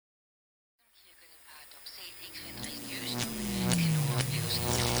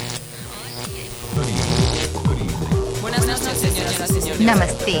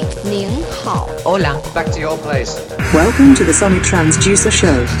Namaste. 您好. Hola. Back to your place. Welcome to the Sonic Transducer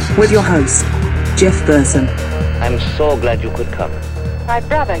Show with your host, Jeff Burson. I'm so glad you could come. My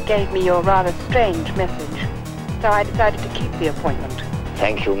brother gave me your rather strange message, so I decided to keep the appointment.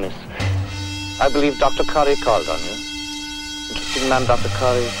 Thank you, miss. I believe Dr. Curry called on you. Interesting man, Dr.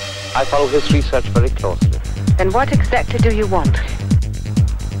 Curry. I follow his research very closely. Then what exactly do you want?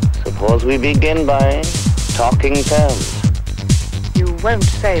 Suppose we begin by talking terms. You won't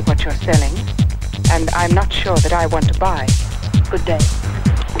say what you're selling, and I'm not sure that I want to buy. Good day.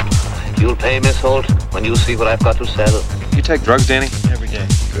 You'll pay, Miss Holt, when you see what I've got to sell. You take drugs, Danny? Every day.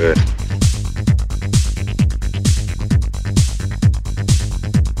 Good.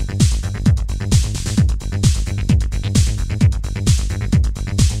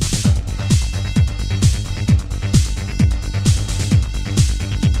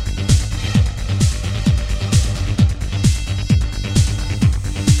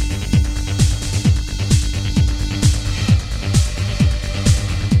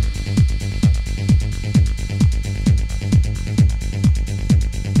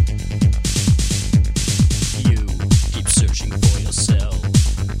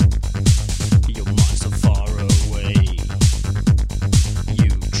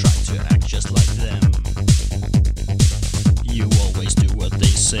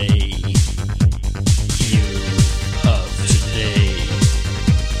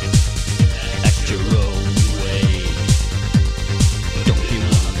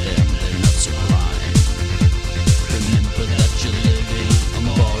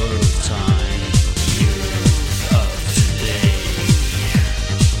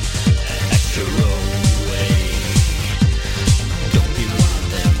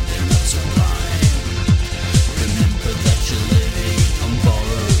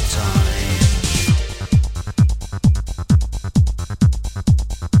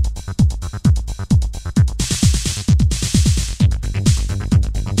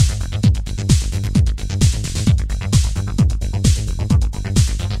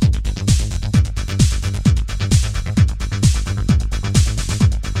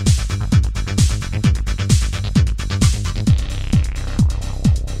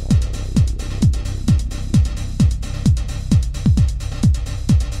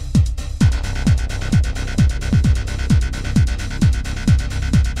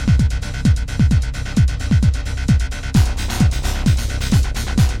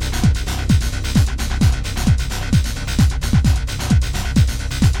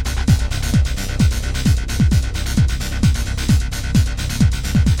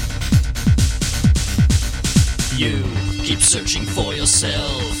 Searching for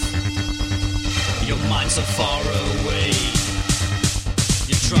yourself. Your mind's so far away.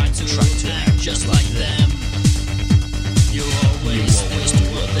 You're trying to act just like them. You always do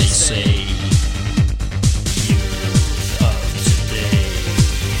what they say. You of today,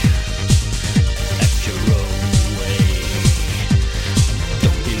 act your own way.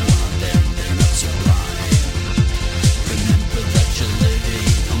 Don't be one of them, they're not so blind. Remember that you're living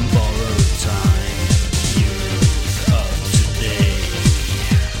on borrowed time.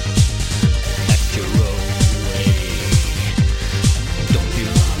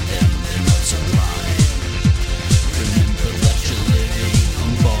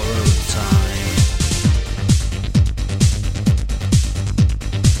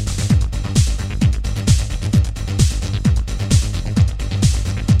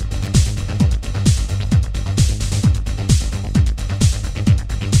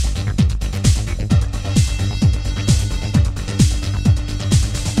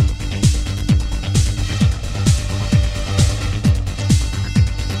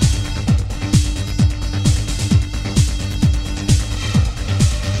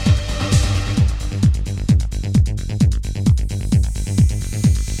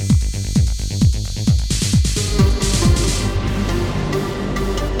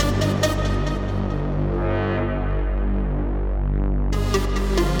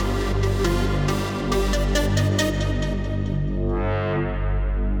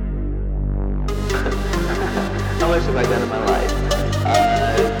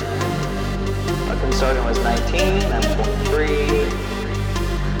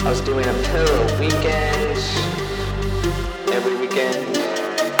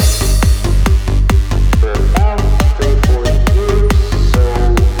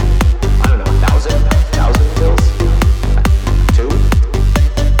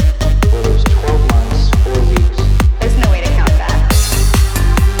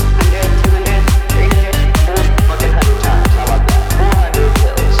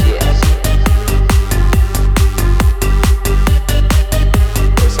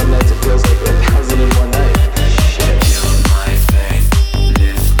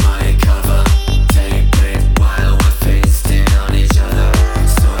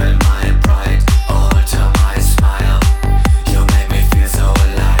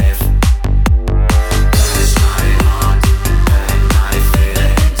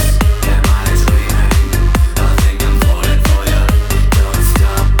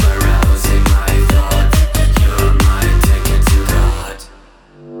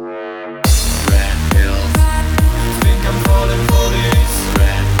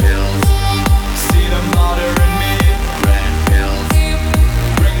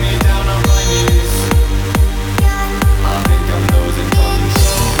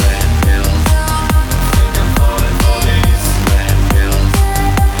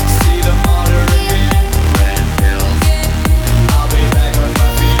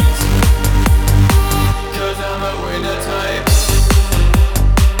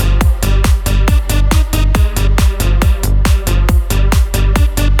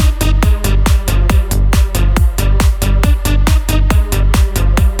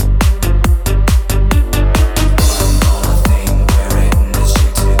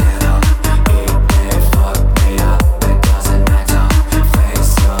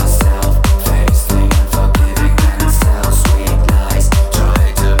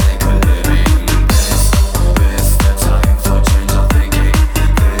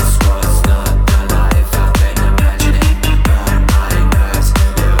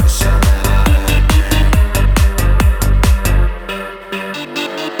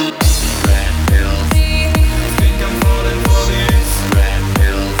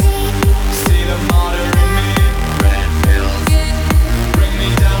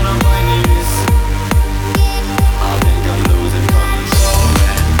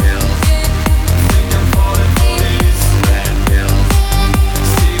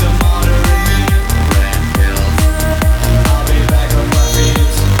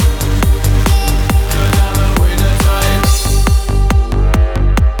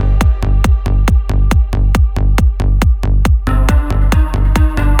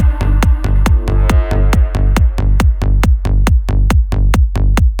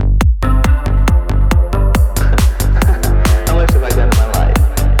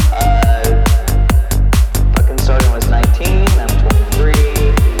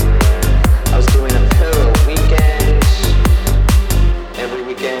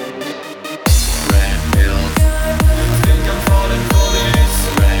 weekend. Red pills. Think I'm falling for this.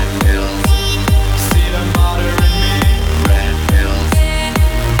 Red pills. See the martyr in me. Red pills.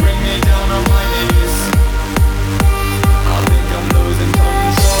 Bring me down on my knees. I think I'm losing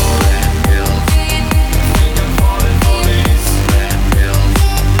control. Red pills. Think I'm falling for this. Red pills.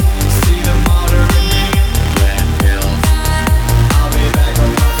 See the martyr in me. Red pills. I'll be back on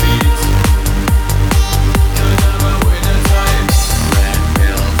my feet. 'Cause I'm a winner type. Red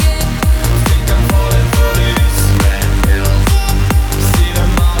pills. Think I'm falling for this. Red pills. See the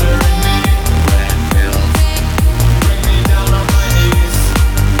martyr in me. Red pills. Bring me down on my knees.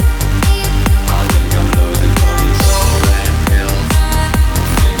 I think I'm losing control. Red pills.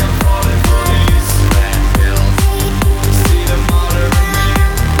 Think I'm falling for this. Red pills. See the martyr in me.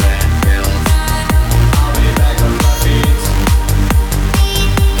 Red pills. I'll be back on my feet.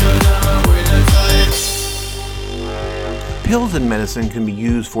 'Cause I'm a winner type. Pills and medicine can be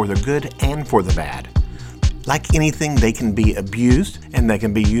used for the good and for the bad. Like anything, they can be abused, and they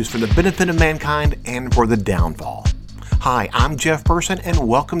can be used for the benefit of mankind and for the downfall. Hi, I'm Jeff Person, and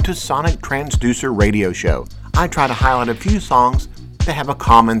welcome to Sonic Transducer Radio Show. I try to highlight a few songs that have a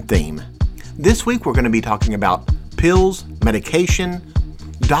common theme. This week, we're going to be talking about pills, medication,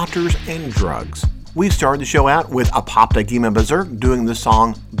 doctors, and drugs. We started the show out with Apoptygema Berserk doing the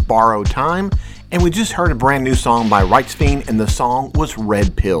song Borrow Time, and we just heard a brand new song by Reichsfiend, and the song was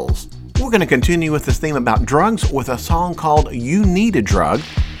Red Pills. We're going to continue with this theme about drugs with a song called You Need a Drug.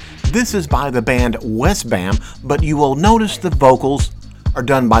 This is by the band Westbam, but you will notice the vocals are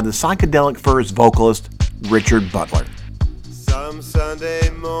done by the Psychedelic Furs vocalist Richard Butler. Some Sunday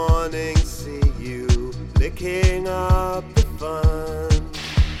morning see you licking up the fun,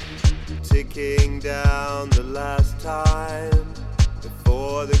 ticking down the last time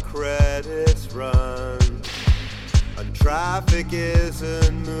before the credits run. And traffic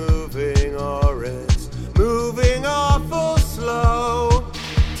isn't moving, or it's moving awful slow,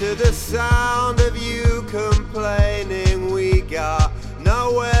 to the sound of you complaining we got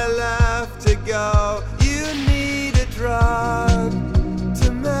nowhere left to go. You need a drug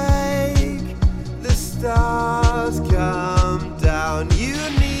to make the stars come down. You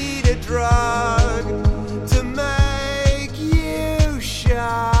need a drug to make you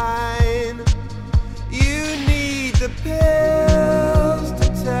shine. You need the pills to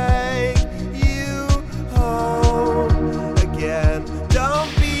take you home again.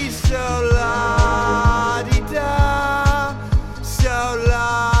 Don't be so la-di-da, so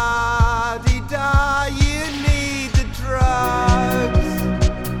la-di-da. You need the drugs.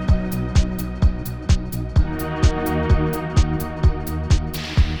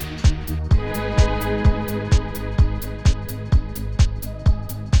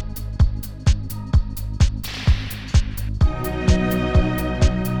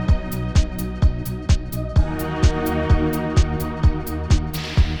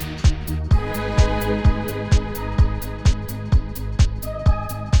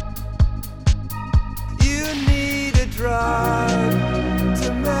 You need a drug to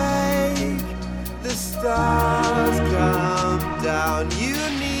make the stars come down. You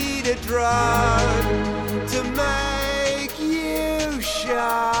need a drug to make you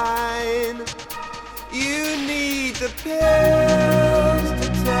shine. You need the pills to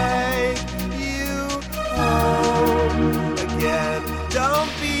take you home again.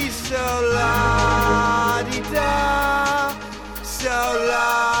 Don't be so la-di-da, so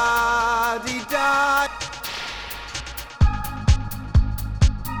la-di-da.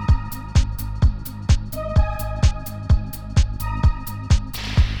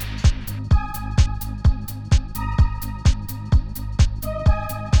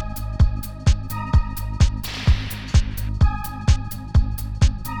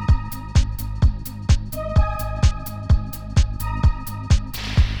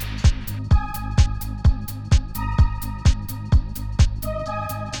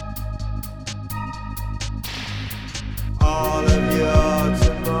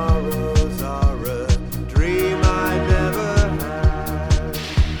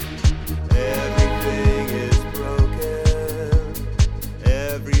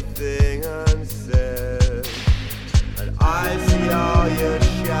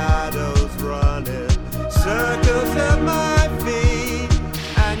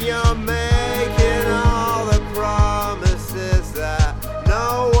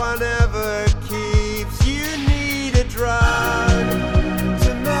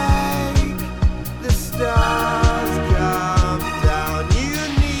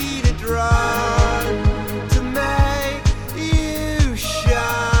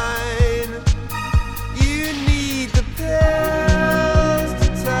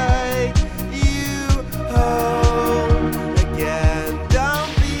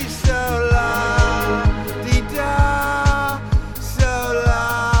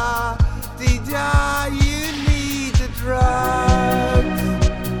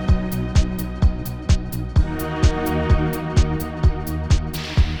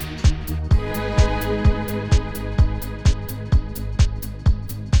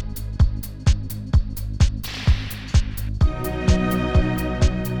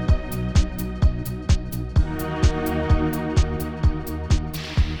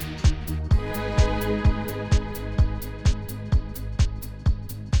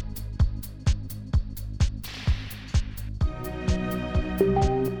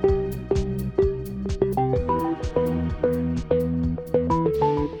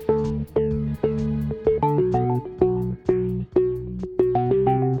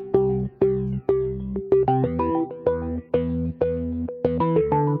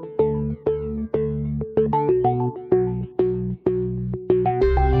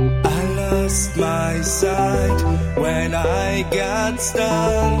 lost my sight when I got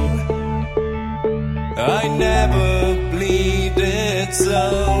stung. I never bleeded, so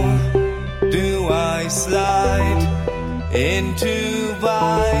do I slide into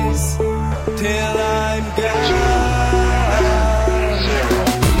vice till I'm gone.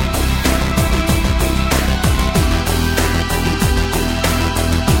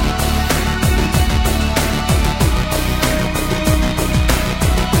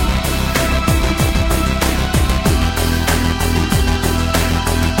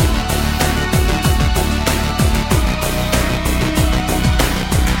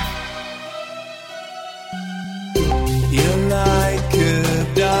 You're like a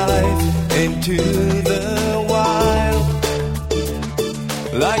dive into the wild,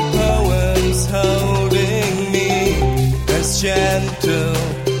 like poems holding me as gentle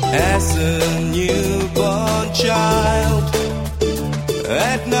as a newborn child.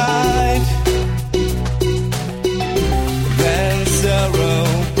 At night, then sorrow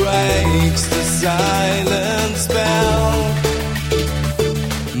breaks the silent spell.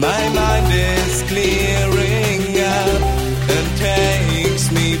 My mind is clearing up and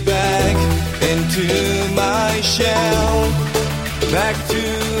takes me back into my shell, back to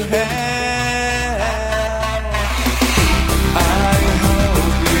hell. I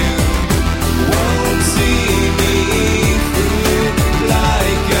hope you won't see me through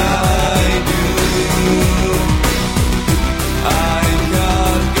like I do. I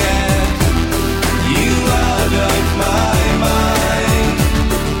can't get you out of my mind.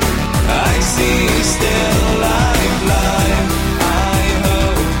 I see still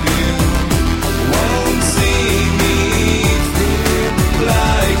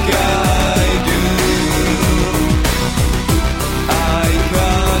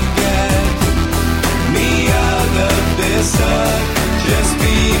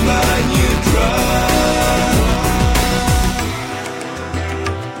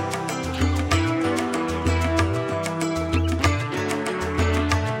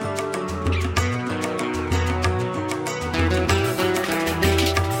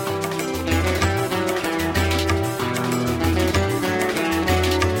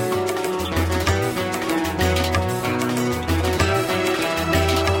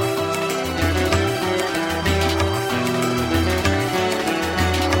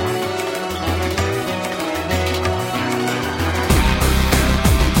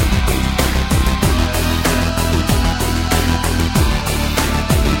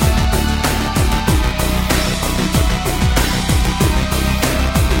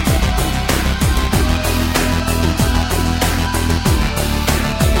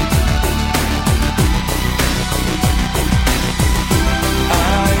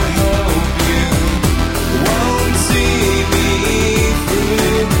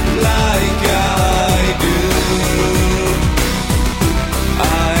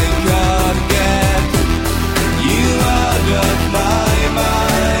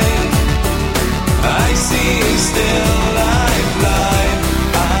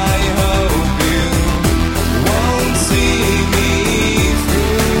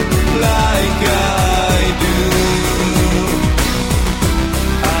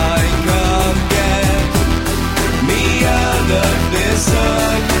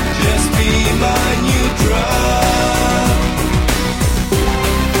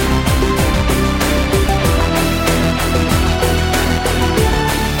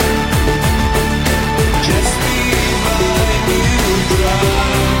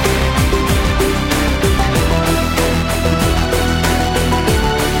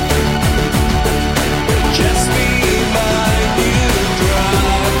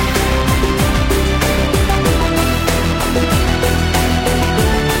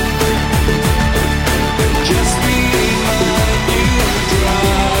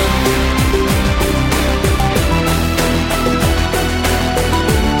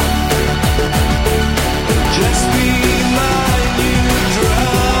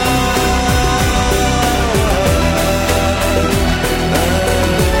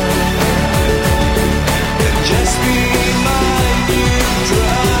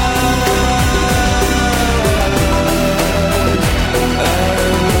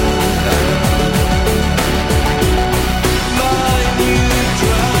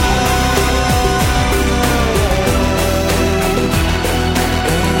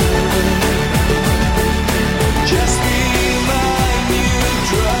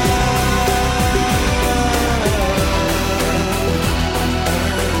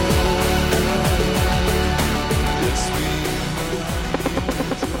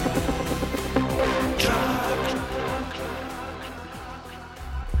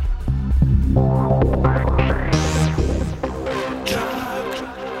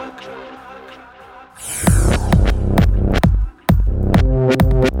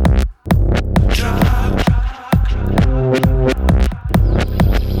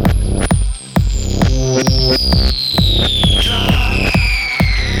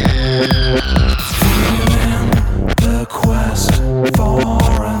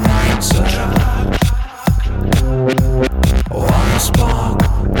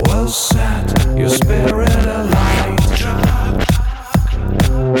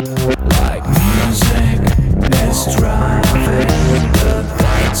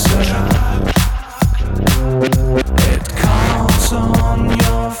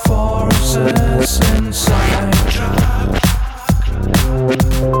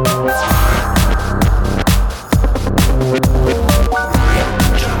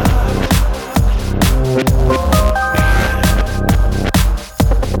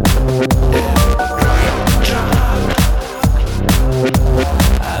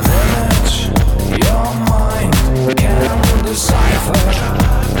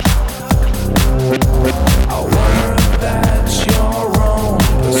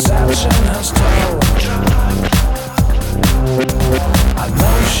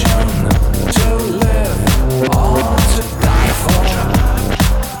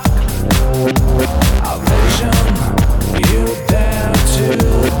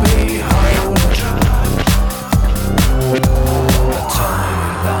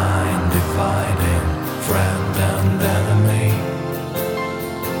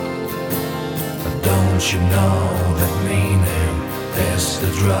Don't you know that meaning is the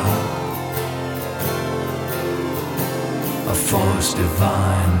drug? A force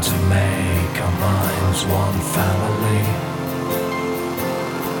divine to make our minds one family.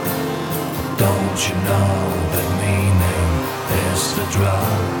 Don't you know that meaning is the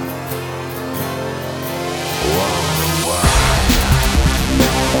drug? Wonder why.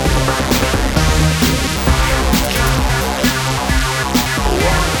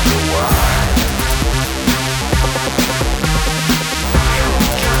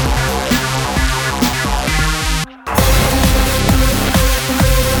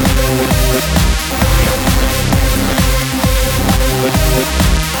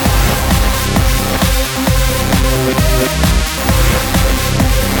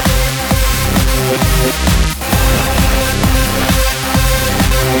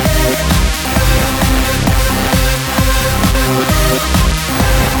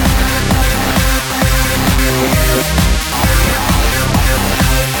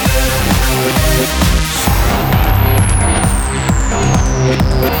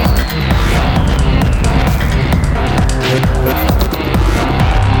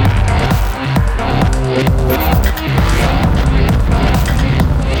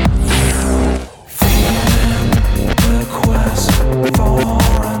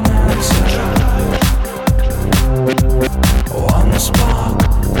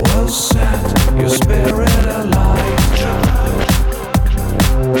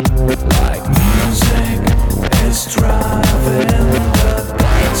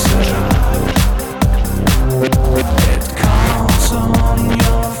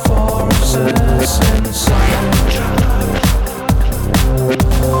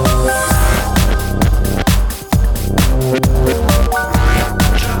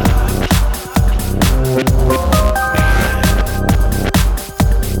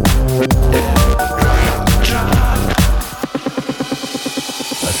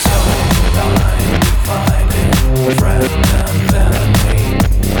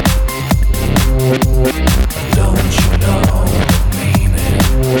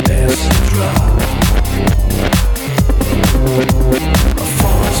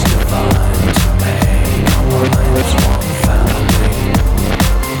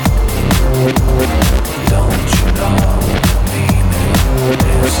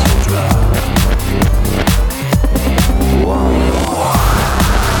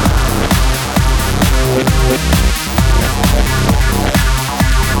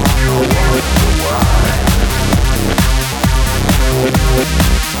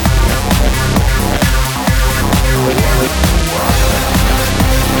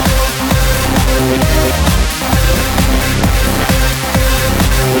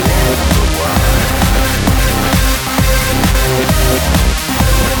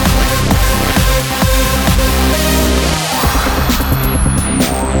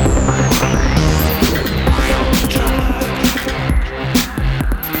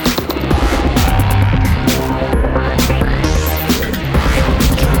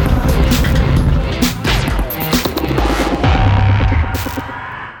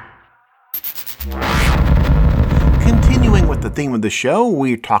 Theme of the show,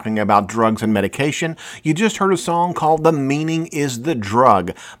 we're talking about drugs and medication. You just heard a song called The Meaning is the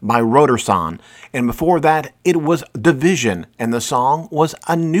Drug by Rotorsan. And before that, it was Division, and the song was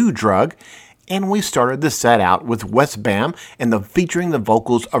A New Drug. And we started the set out with West Bam and featuring the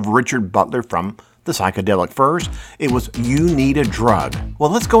vocals of Richard Butler from the Psychedelic Furs. It was You Need a Drug. Well,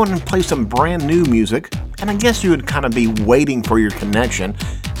 let's go in and play some brand new music, and I guess you would kind of be waiting for your connection.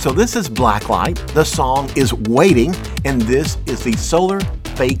 So this is Blacklight, the song is Waiting, and this is the Solar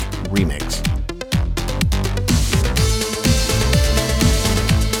Fake Remix.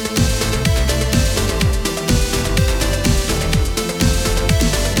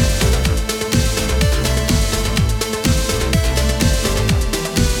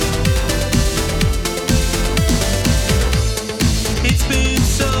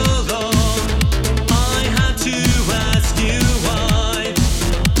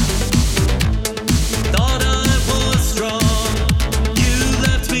 Thought I was strong, you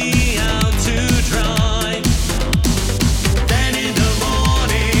left me out to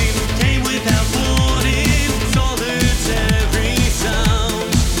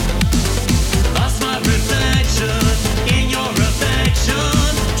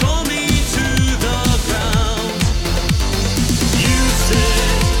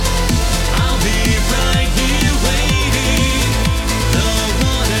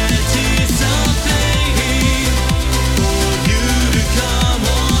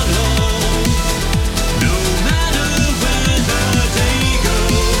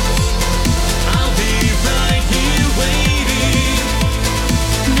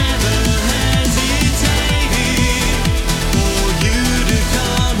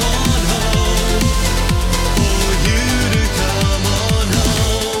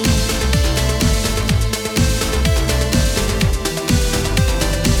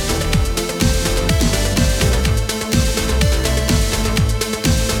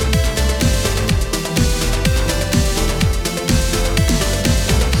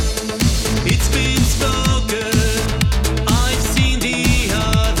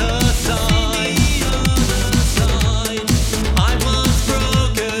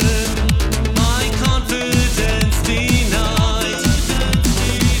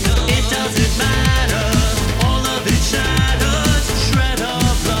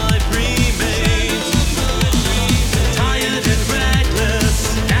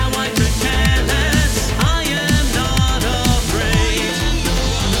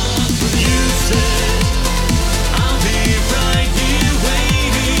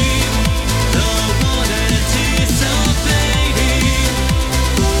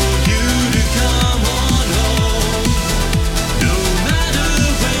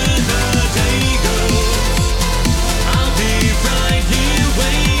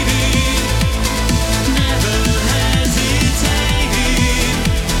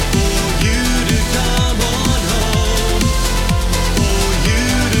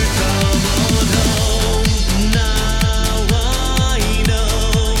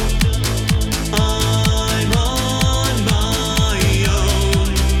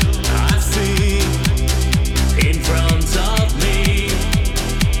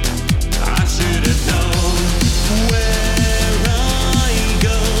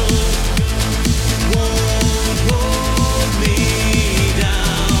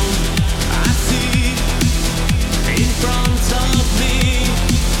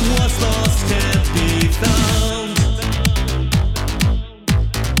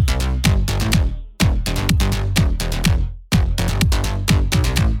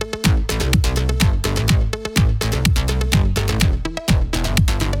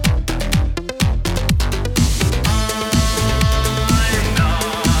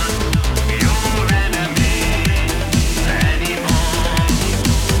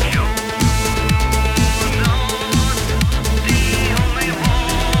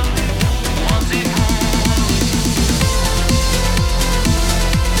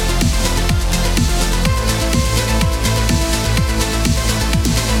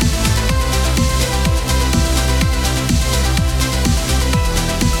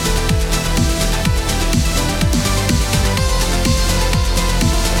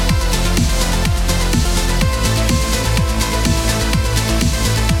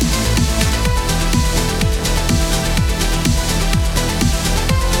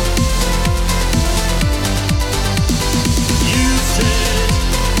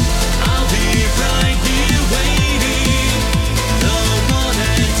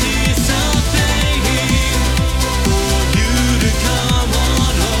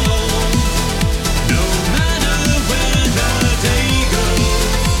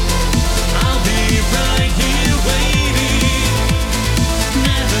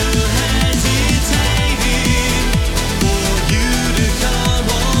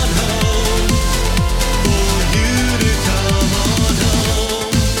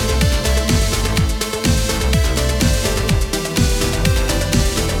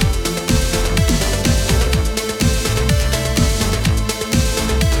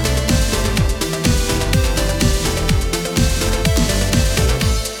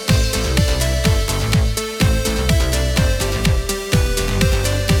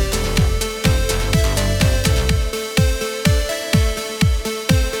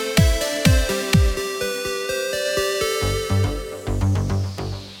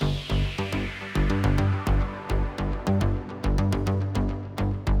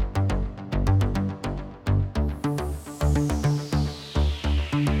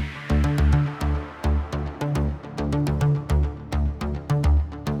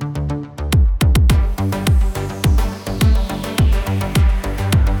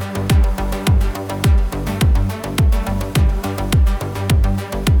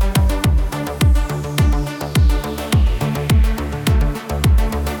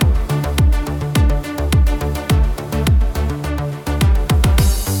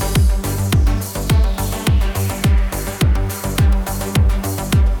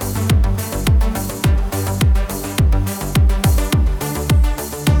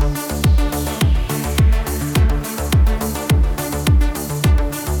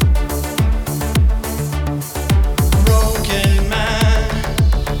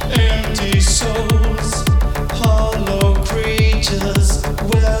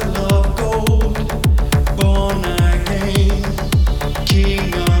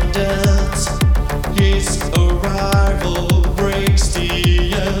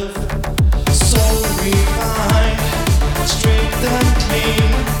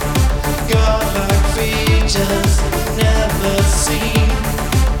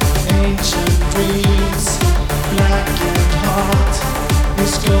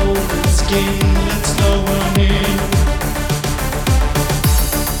golden skin lets no one in.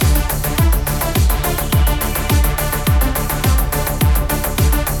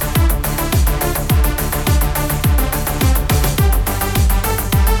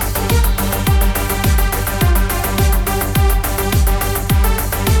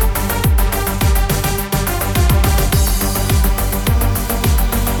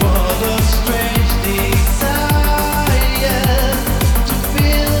 What a strange desire to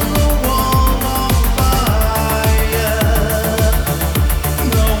feel the warmth of fire.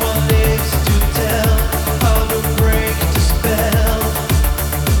 No one lives to tell how to break the spell.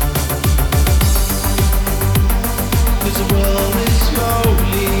 This world is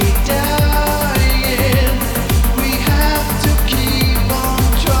slowly dying. We have to keep on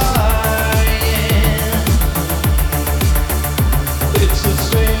trying. It's a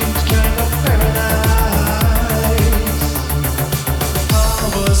strange kind of paradise.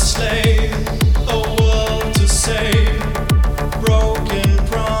 Our slave, a world to save. Broken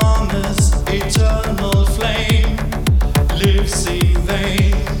promise, eternal flame. Lives in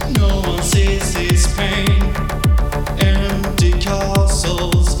vain, no one sees his pain. Empty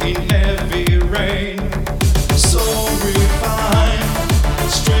castles in heavy rain. So refined,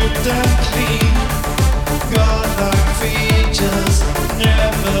 stripped and clean. Godlike features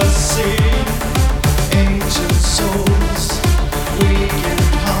never seen. Ancient souls, weak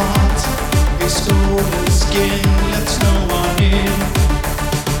and heart. His golden skin lets no one in.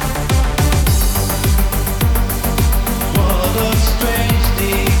 What a strange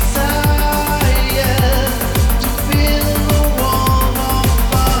desire to feel the warmth of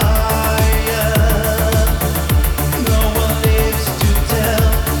fire. No one lives to tell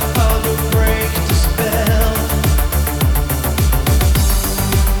how to break the spell.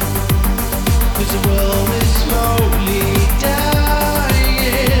 This world is slowly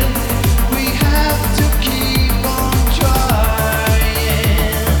dying. We have to keep on trying.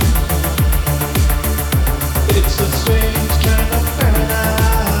 It's a strange kind of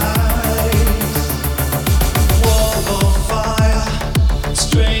paradise. Wall of fire,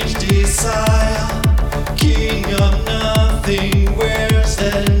 strange desire. King of nothing wears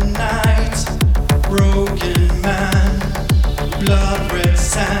the night. Broken man, blood red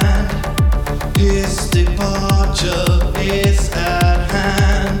sand. His departure is at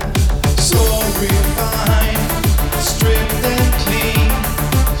hand. So refined, stripped and clean.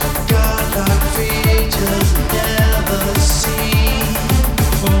 Godlike features never seen.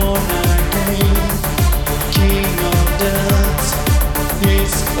 Born again, king of death.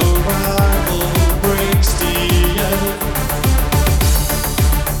 His arrival breaks the earth.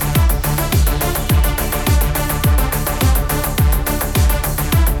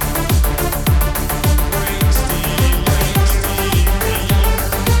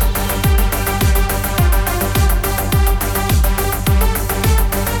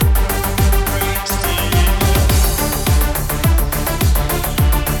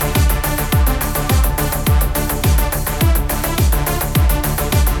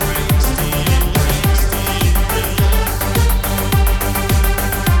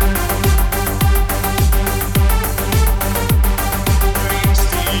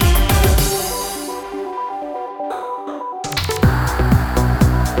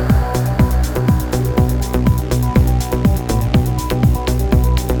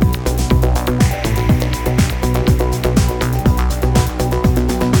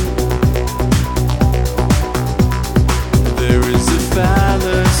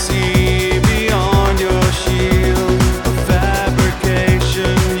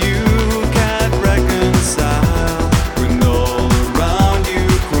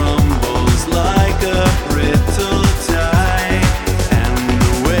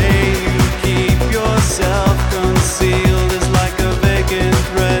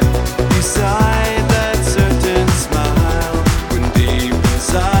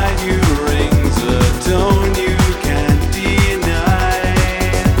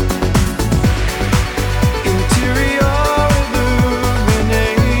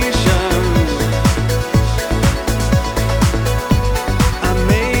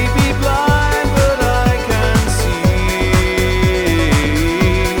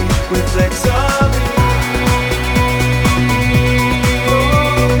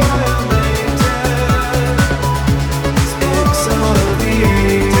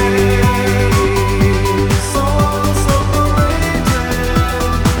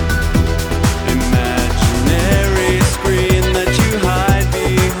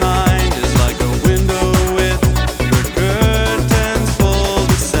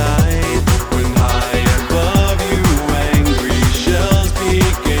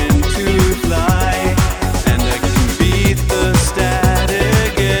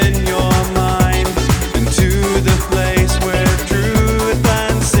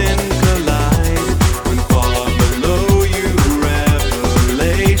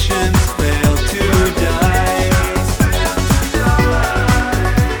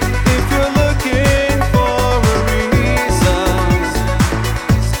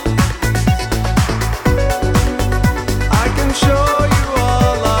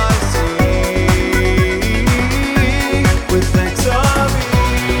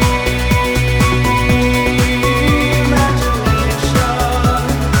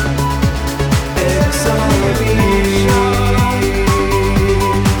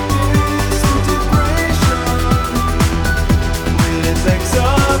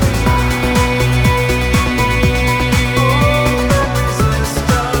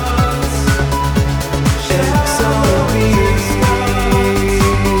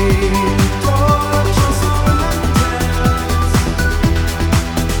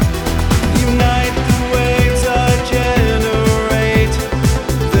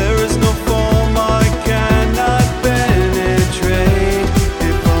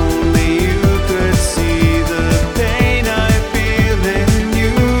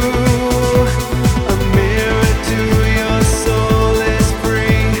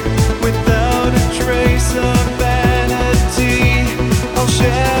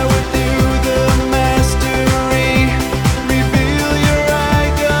 share with you the mastery. Reveal your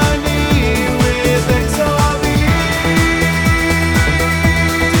agony with XRV.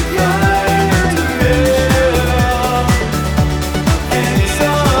 Divine intervention.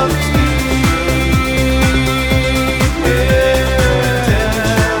 XRV.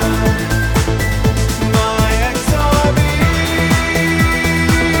 My XRV.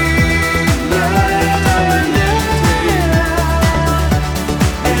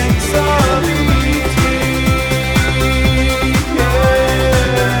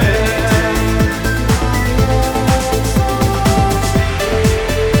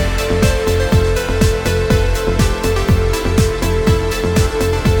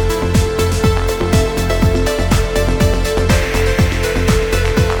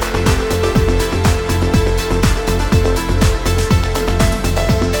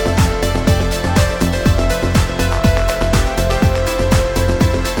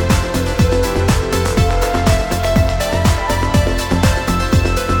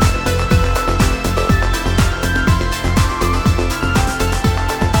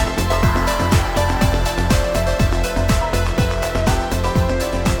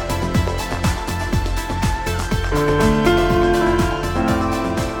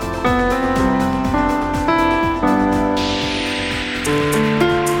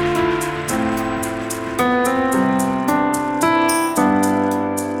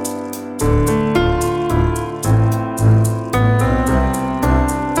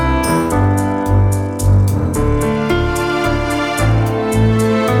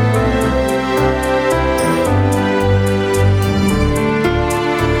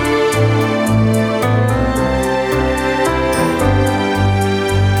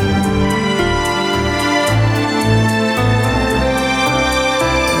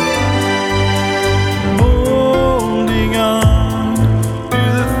 Holding on to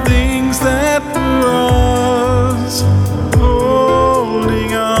the things that were us.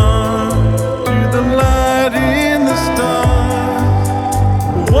 Holding on to the light in the stars.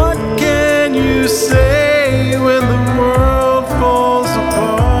 What can you say when the world falls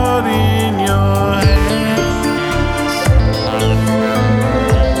apart in your hands?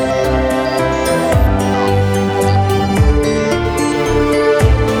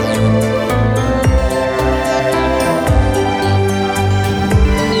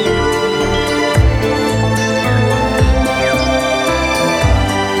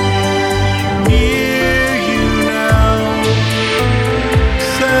 Hear you now,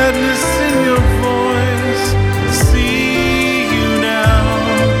 sadness in your voice. See you now,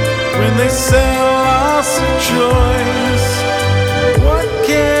 when they sell us a choice. What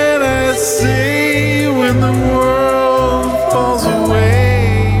can I say when the world falls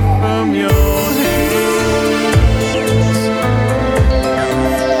away from your hands?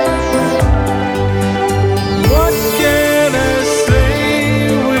 What can I say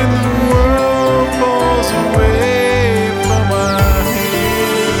when the world falls away from my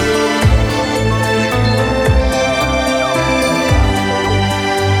hands?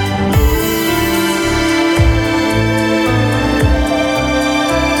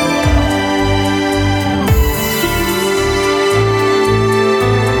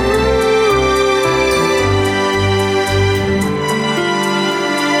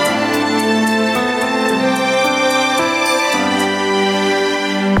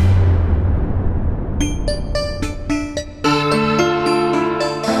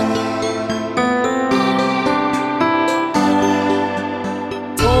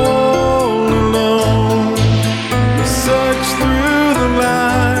 All alone, we search through the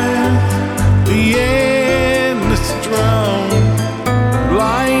light, the endless drum,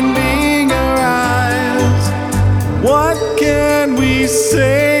 blinding our eyes. What can we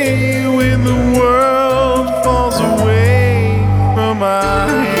say when the world falls away from our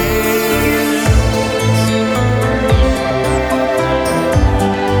hands?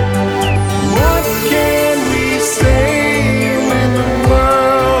 What can we say when the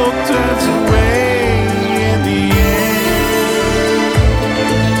world turns away in the end?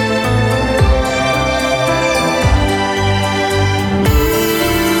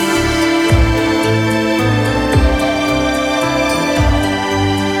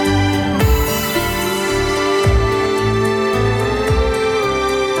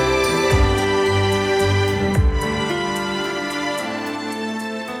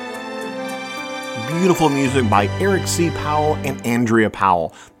 Beautiful music by Eric C. Powell and Andrea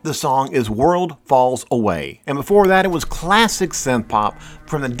Powell. The song is World Falls Away. And before that, it was classic synth pop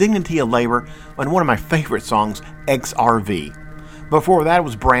from The Dignity of Labor and one of my favorite songs, XRV. Before that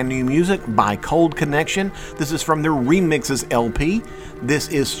was brand new music by Cold Connection. This is from their Remixes LP. This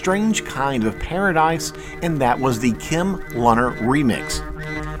is Strange Kind of Paradise, and that was the Kim Lunner remix.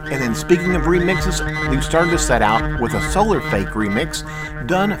 And then speaking of remixes, we started to set out with a Solar Fake remix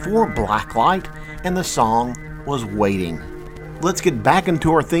done for Blacklight, and the song was Waiting. Let's get back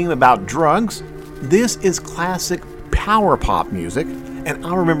into our theme about drugs. This is classic power pop music, and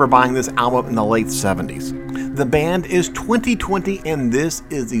I remember buying this album in the late 70s. The band is 2020, and this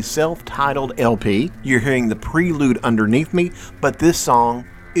is the self-titled LP. You're hearing the prelude underneath me, but this song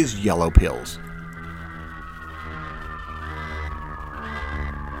is Yellow Pills.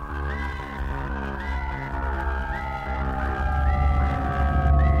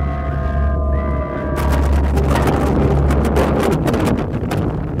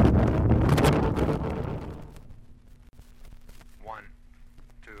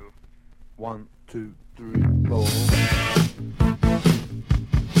 One, two, three, four.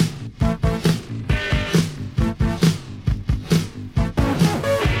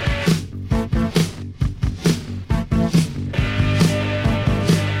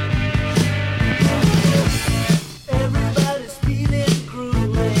 Everybody's feeling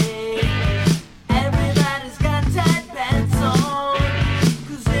groovy. Everybody's got tight pants on.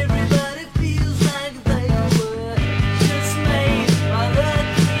 'Cause everybody feels like they were just made by the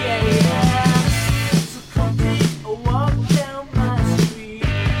creator. So come take a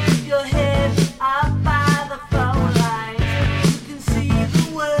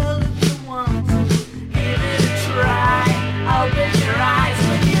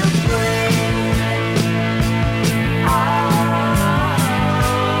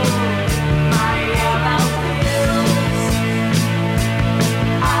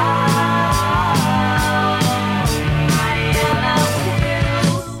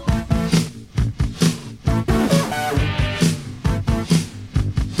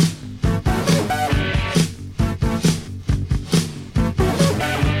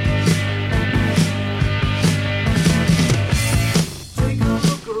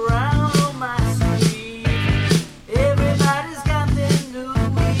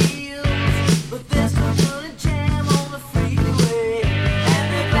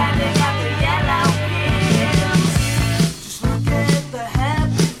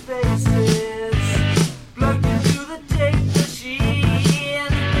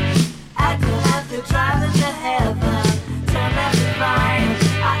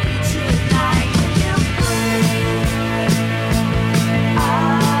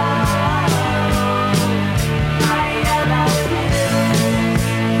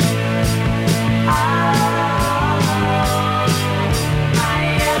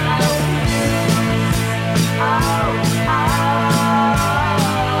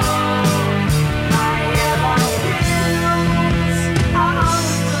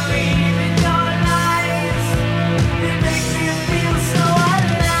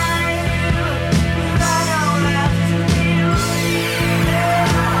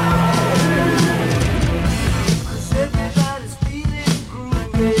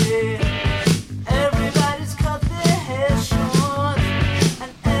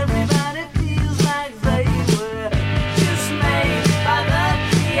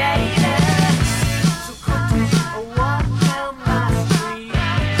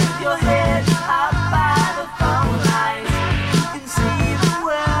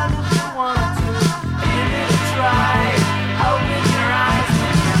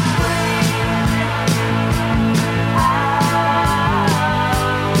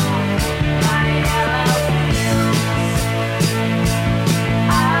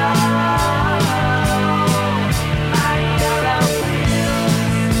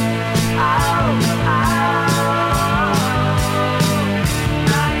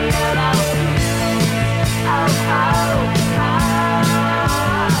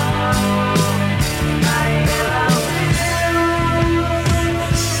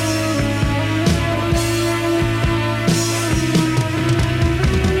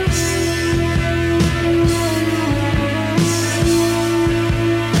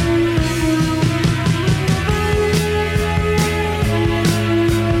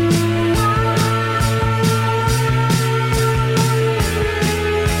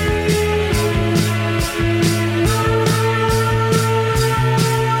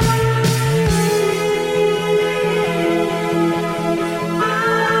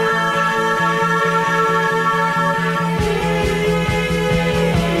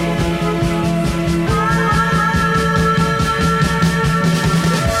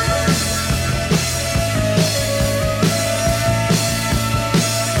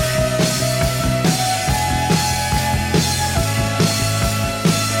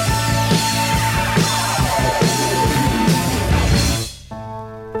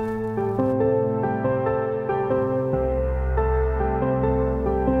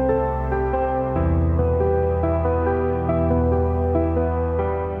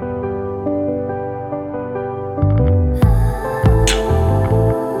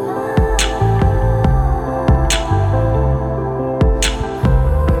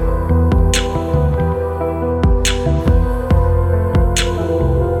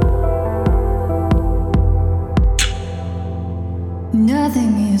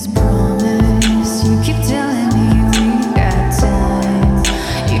Hope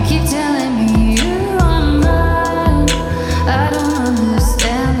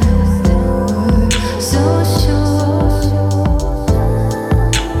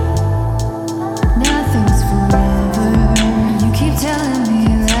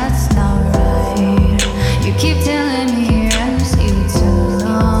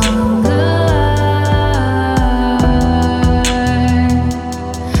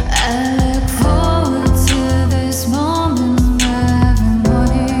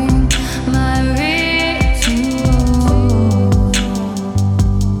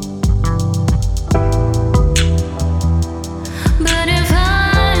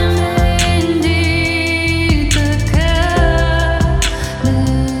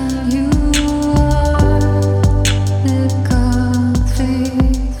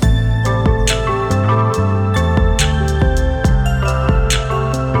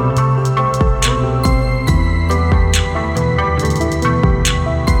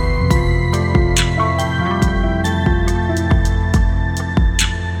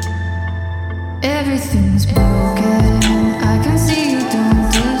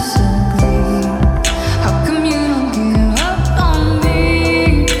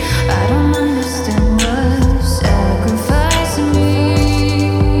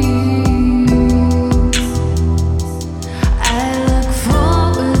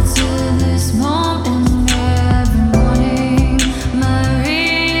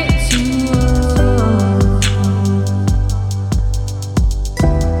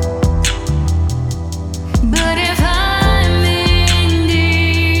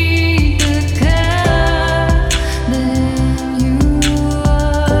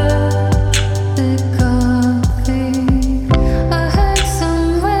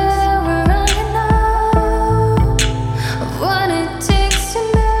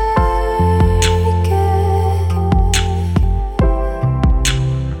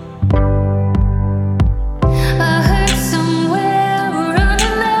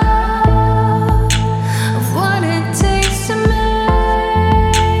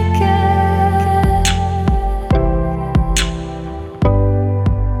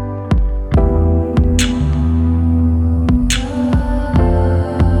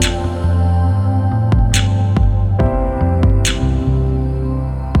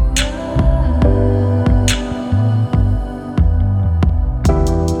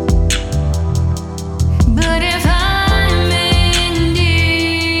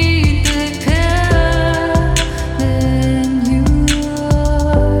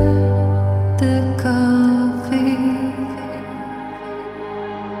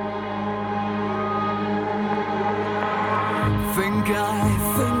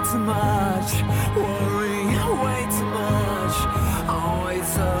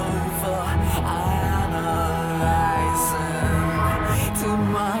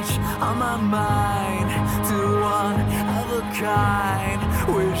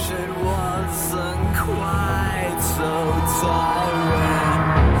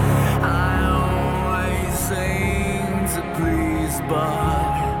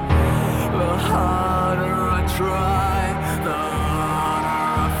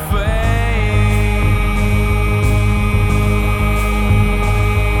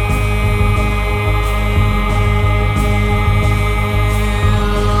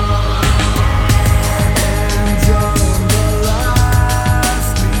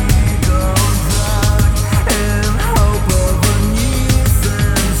of a new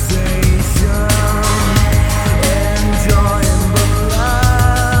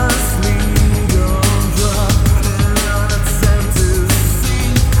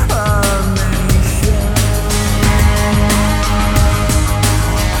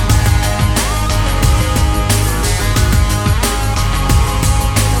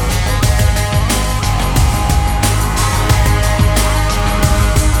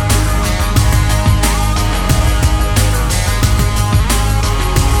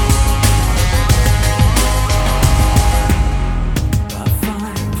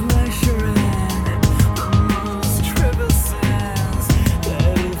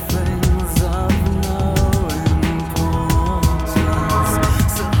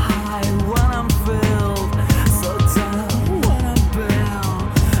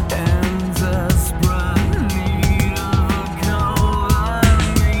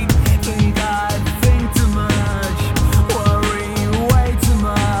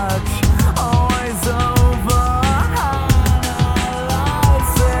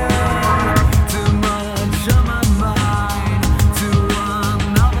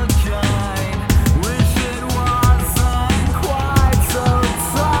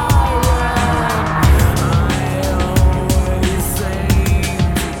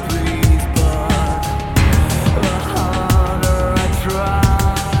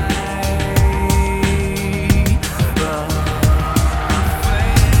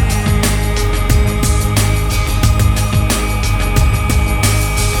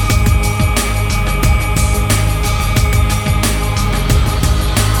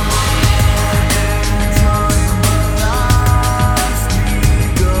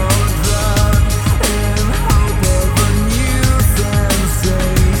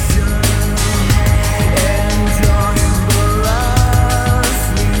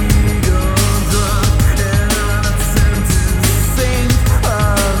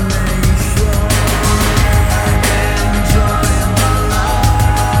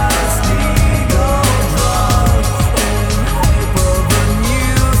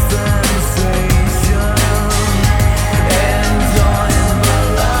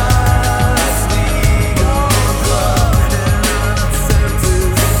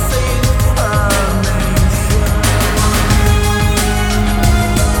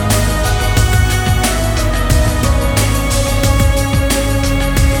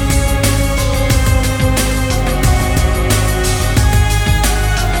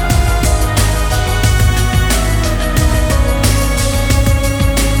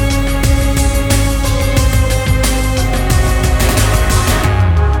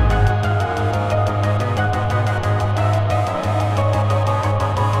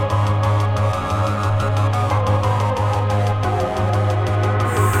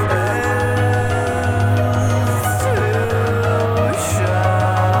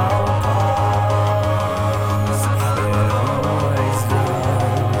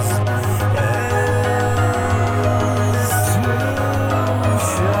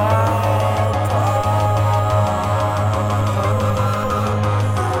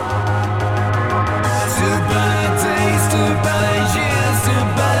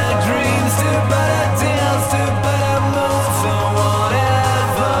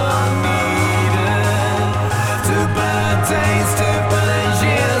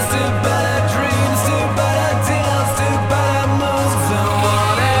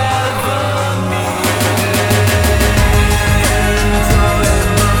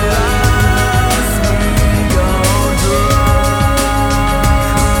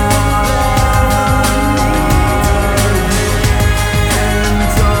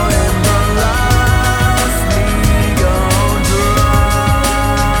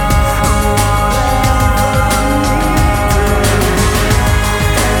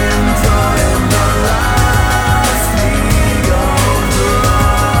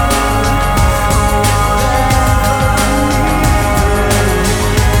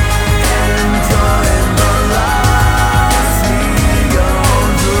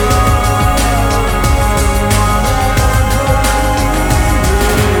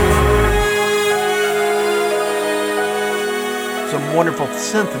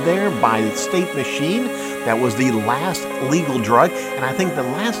wonderful synth there by State Machine. That was the last legal drug, and I think the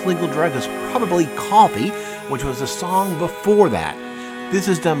last legal drug is probably Coffee, which was a song before that. This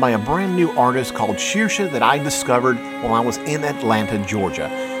is done by a brand new artist called Sheersha that I discovered while I was in Atlanta, Georgia.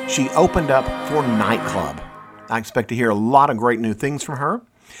 She opened up for Nightclub. I expect to hear a lot of great new things from her.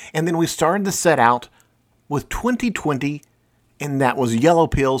 And then we started the set out with 2020, and that was Yellow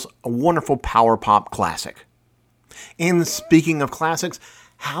Pills, a wonderful power pop classic. And speaking of classics,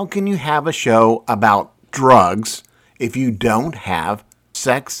 how can you have a show about drugs if you don't have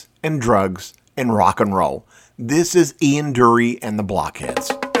sex and drugs and rock and roll? This is Ian Dury and the Blockheads.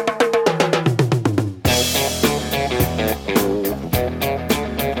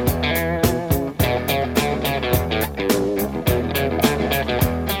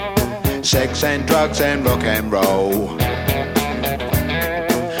 Sex and drugs and rock and roll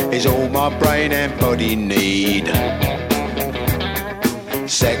is all my brain and body need.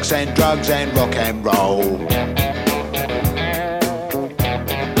 Sex and drugs and rock and roll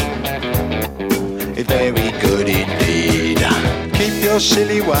is very good indeed. Keep your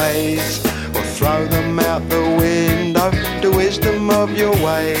silly ways or throw them out the window. The wisdom of your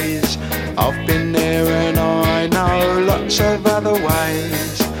ways, I've been there and I know lots of other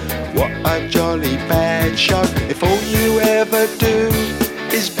ways. What a jolly bad show if all you ever do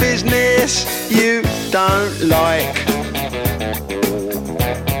is business you don't like.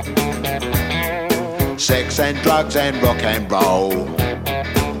 Sex and drugs and rock and roll.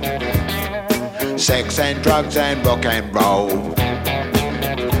 Sex and drugs and rock and roll.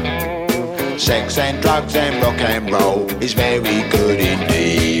 Sex and drugs and rock and roll is very good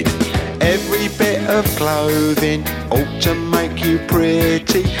indeed. Every bit of clothing ought to make you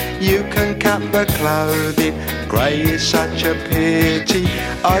pretty. You can cut the clothing, grey is such a pity.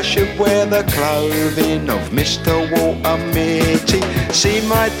 I should wear the clothing of Mr. Walter Mitty. See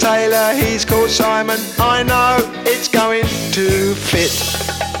my tailor, he's called Simon. I know it's going to fit.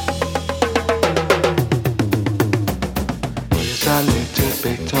 Here's a little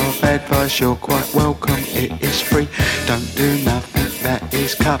bit of advice, you're quite welcome, it is free. Don't do nothing that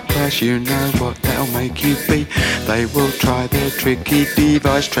is cut price, you know what that'll make you be. They will try their tricky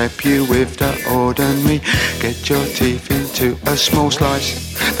device, trap you with the ordinary. Get your teeth into a small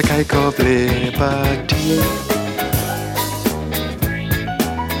slice, the cake of liberty.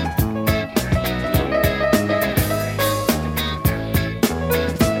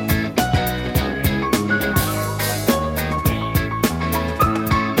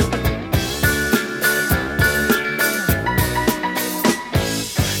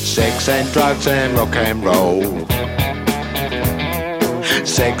 Sex and drugs and rock and roll.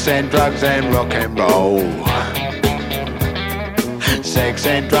 Sex and drugs and rock and roll. Sex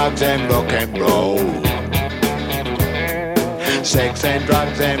and drugs and rock and roll. Sex and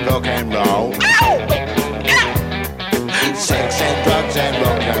drugs and rock and roll. Sex and drugs and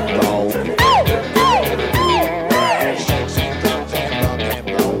rock and roll.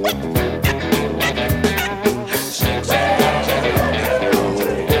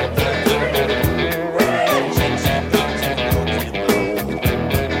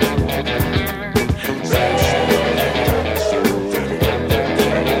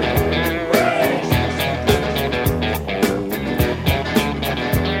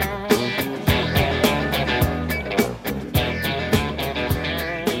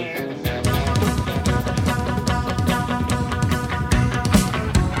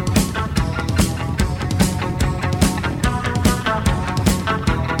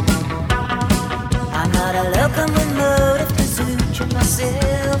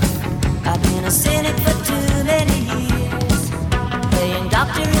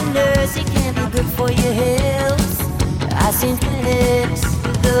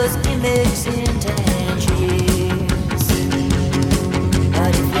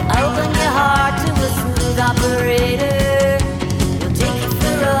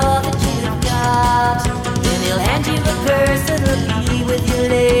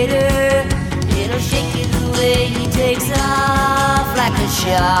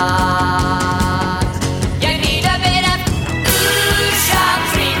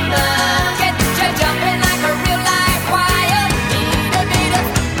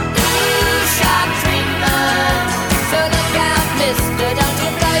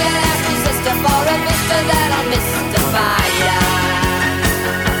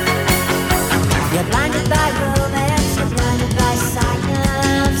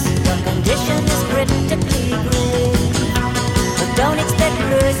 Don't expect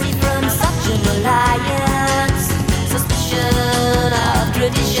mercy from such an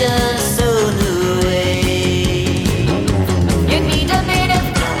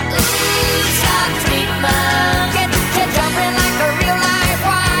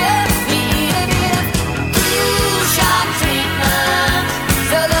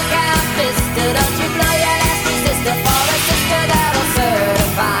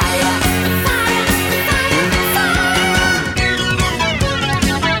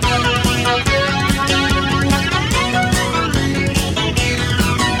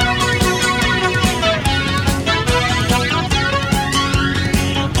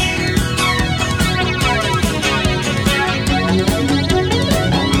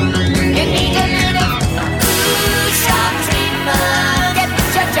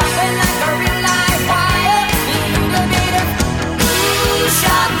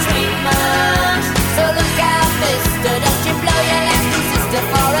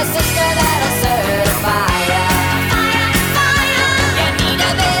a sister that'll certify ya. You need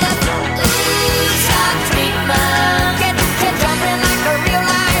a bit of shock treatment. Get jumping like a real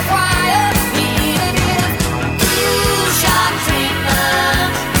live wire. Need a bit of shock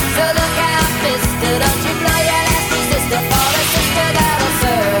treatment. So look out, mister, don't you blow your last resistor for a sister that'll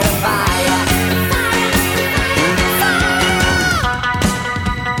certify ya.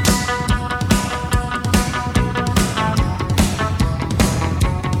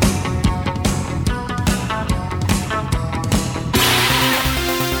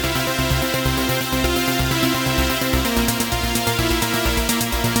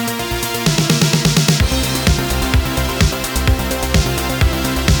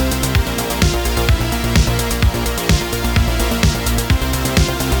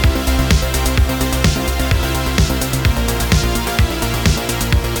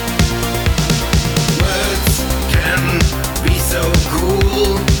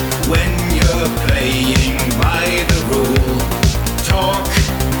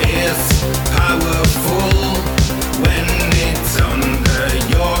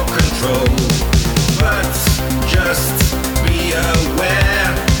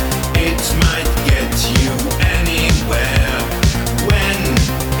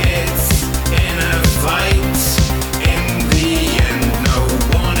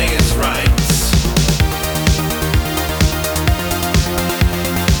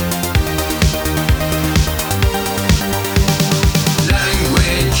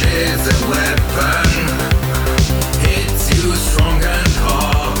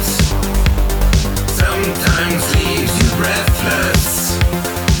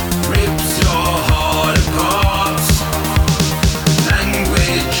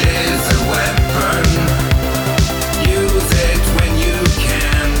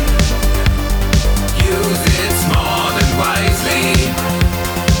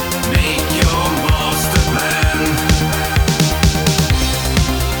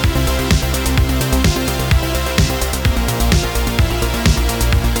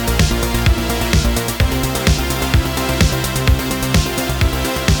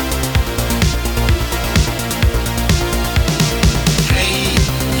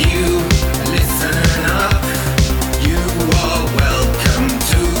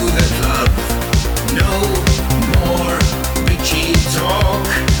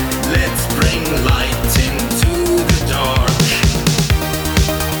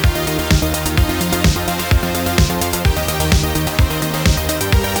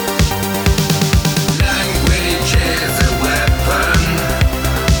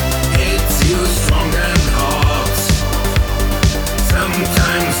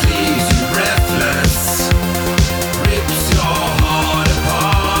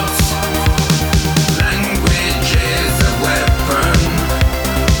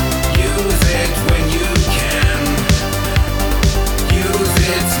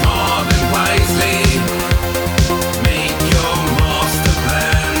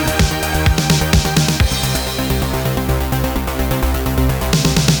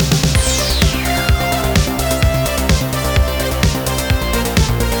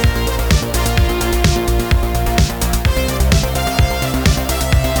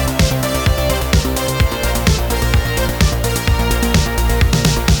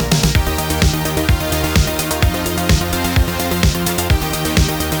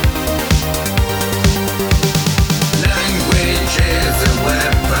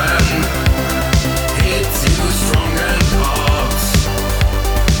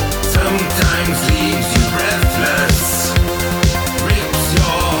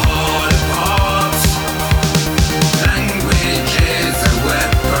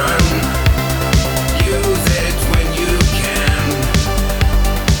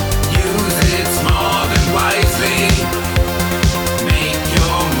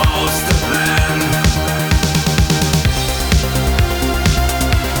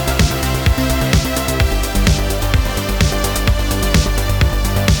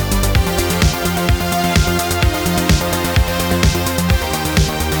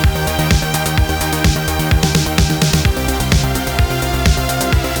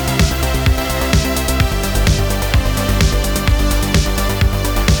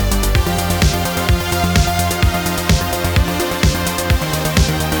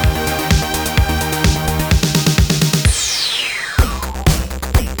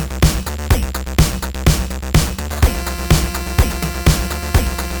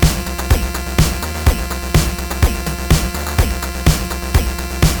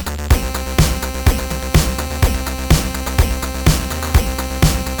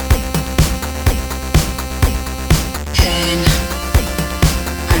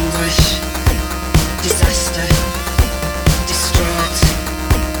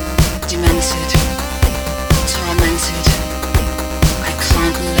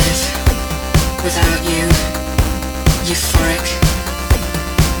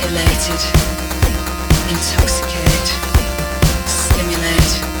 elated, intoxicate,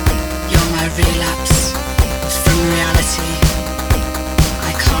 stimulate. You're my relapse from reality.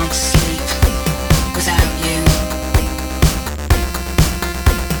 I can't sleep without you.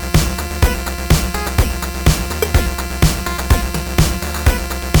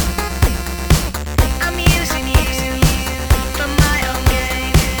 I'm using you for my own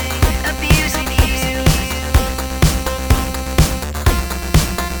gain, abusing you.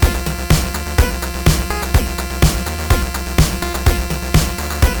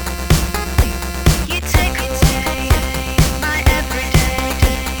 You take away my everyday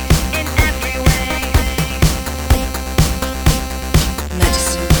in every way.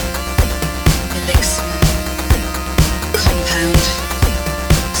 Medicine, elixir, compound,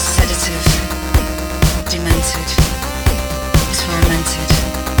 sedative, demented, tormented.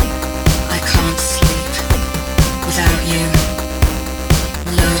 I can't sleep without you.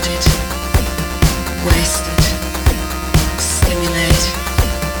 Loaded, wasted, stimulate,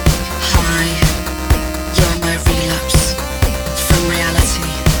 high. You're my relapse from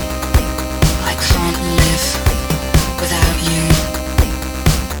reality. I can't live without you.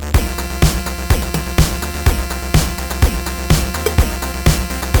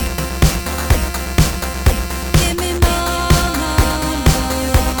 Give me more,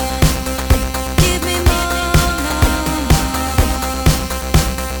 give me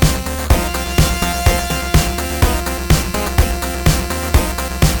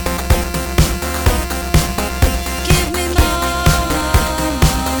give me give me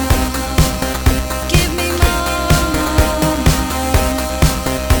give me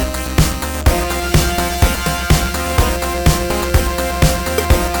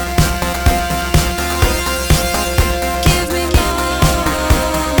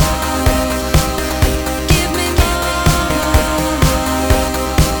give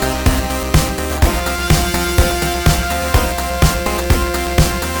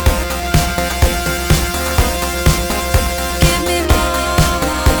me give me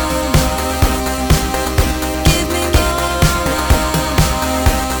give me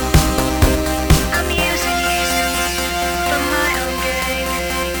I'm using you for my own gain,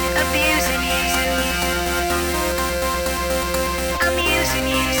 abusing you. I'm using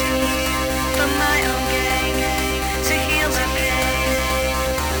you for my own gain, to heal the pain.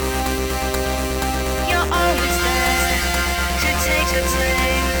 You're always there to take the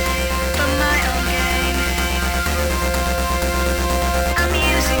blame for my own gain. I'm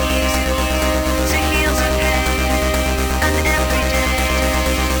using you to heal the pain, and every day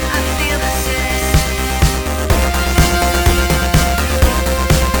I feel the same.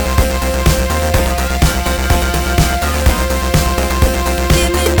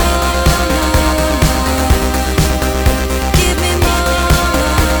 Give me more, give me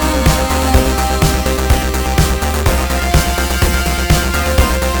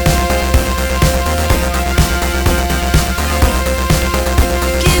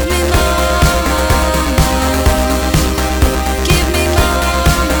give me give me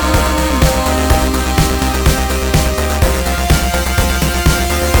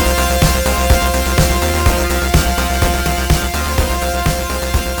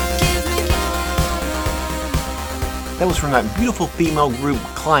That was from that beautiful female group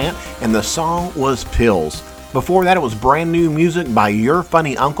Client, and the song was Pills. Before that, it was brand new music by Your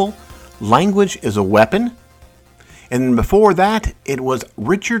Funny Uncle, Language is a Weapon. And before that, it was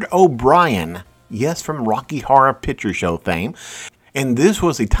Richard O'Brien, yes, from Rocky Horror Picture Show fame. And this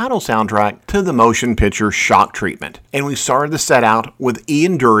was the title soundtrack to the motion picture Shock Treatment. And we started the set out with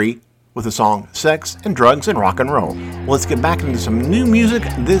Ian Dury with the song Sex and Drugs and Rock and Roll. Let's get back into some new music.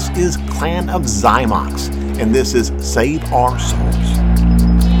 This is Clan of Zymox, and this is Save Our Souls.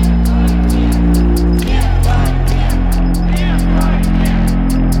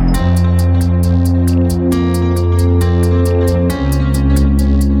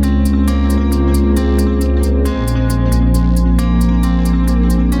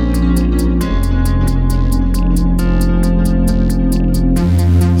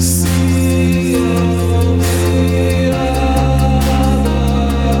 See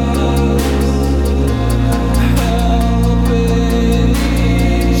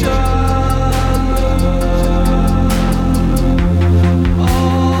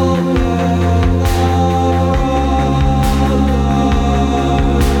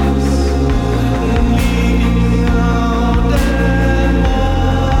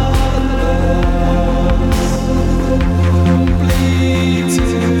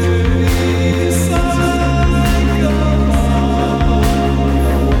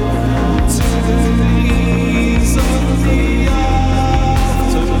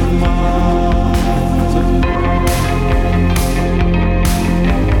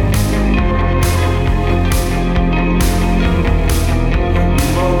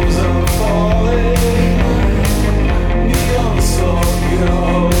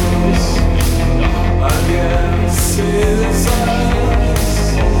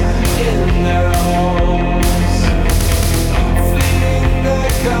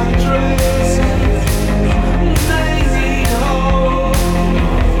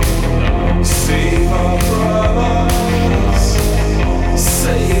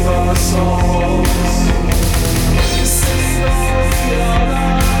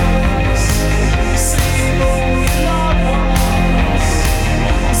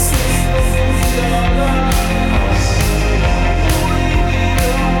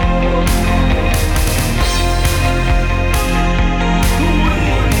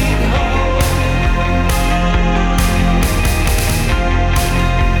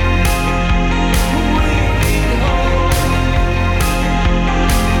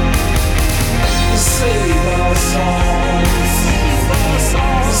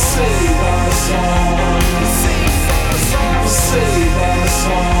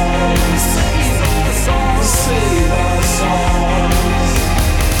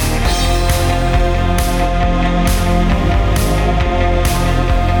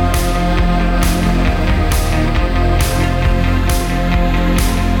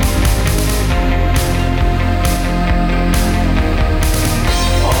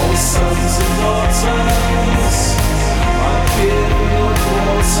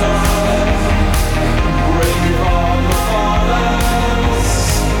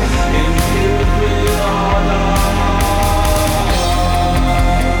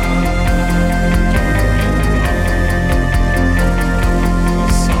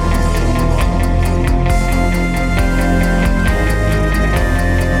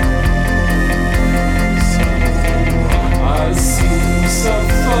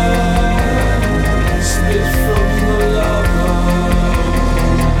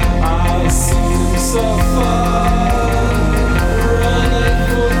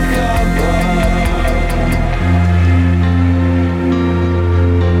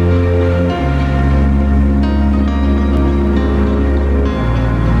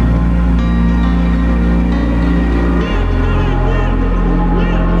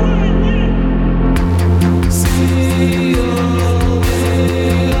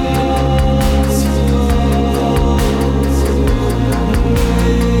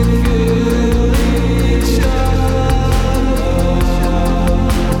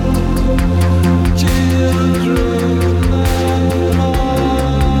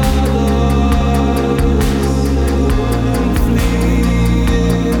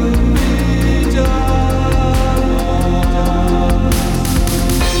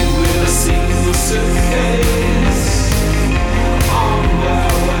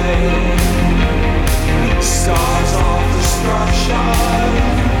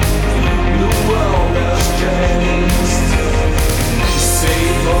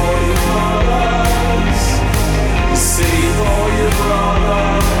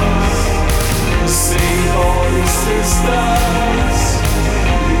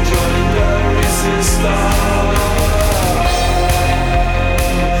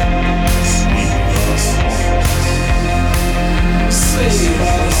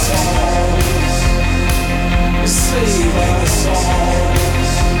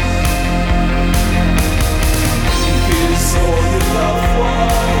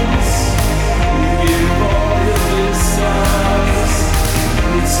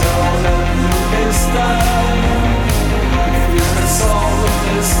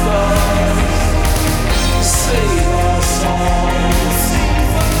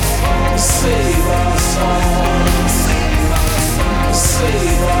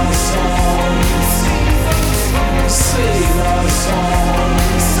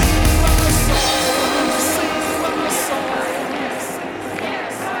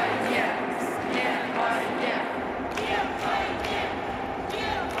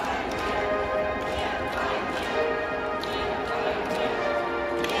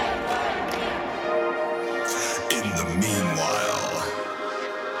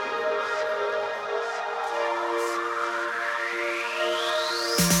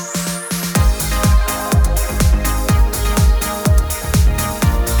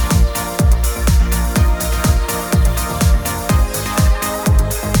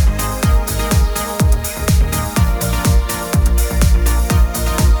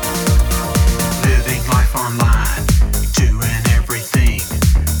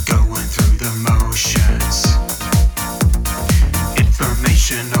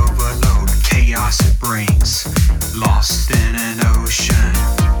Information overload, chaos it brings, lost in an ocean.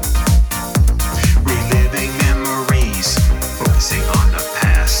 Reliving memories, focusing on the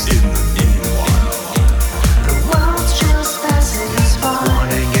past. In the meanwhile, The world's just passing us by.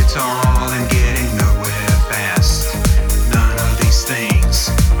 wanting it all and getting nowhere fast. None of these things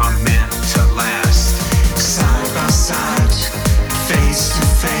are meant to last. Side by side, face to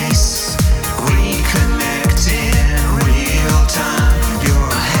face, we connect in real time. Your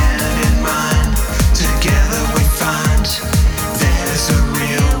hand in mine, together we find there's a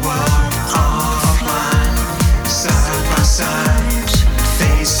real world offline. Side by side,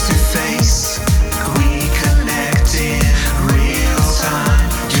 face to face, we connect in real time.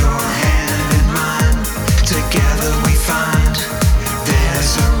 Your hand in mine, together we find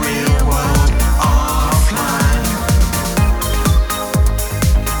there's a real world offline.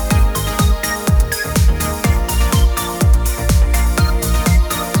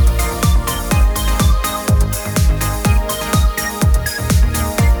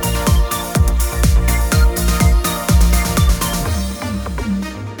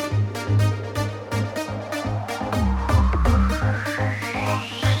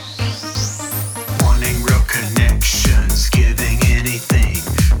 Wanting real connections, giving anything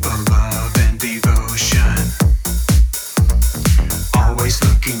for love and devotion. Always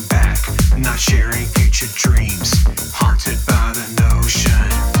looking back, not sharing future dreams, haunted by the notion.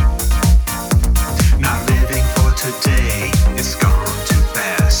 Not living for today, it's gone too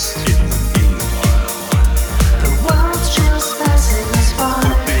fast. In the meanwhile, The world's just passing us by.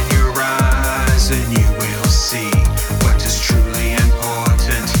 open your eyes and you will see what is truly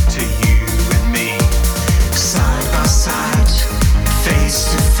important to you and me. Side by side,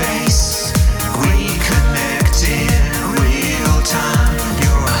 face to face, we connect in real time.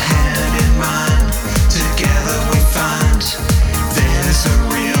 Your hand in mine, together we find there's a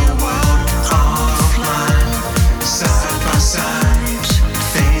real world offline. Side by side,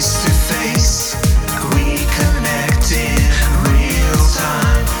 face to face, we connect in real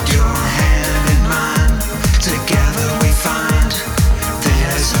time. Your hand in mine, together we find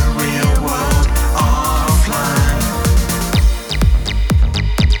there's a real world offline.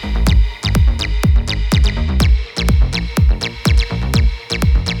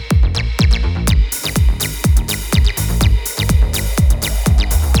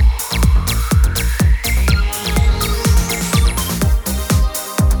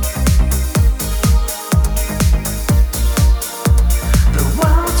 The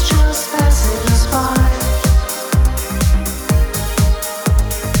world's just passing us by.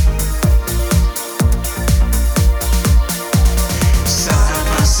 Side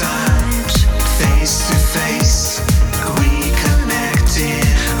by side, face to face, we connect in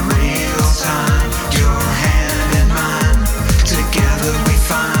real time. Your hand in mine, together we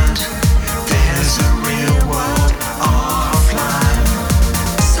find there's a real world offline.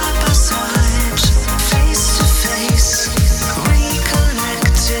 Side by side, face to face, we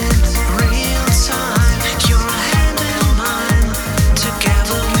connect in real time. Your hand in mine,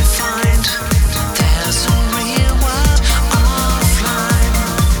 together we find there's a real world offline.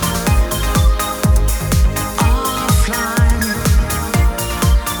 Offline.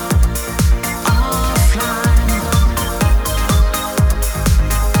 Offline.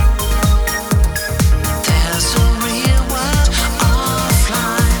 There's a real world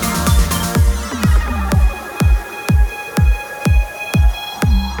offline.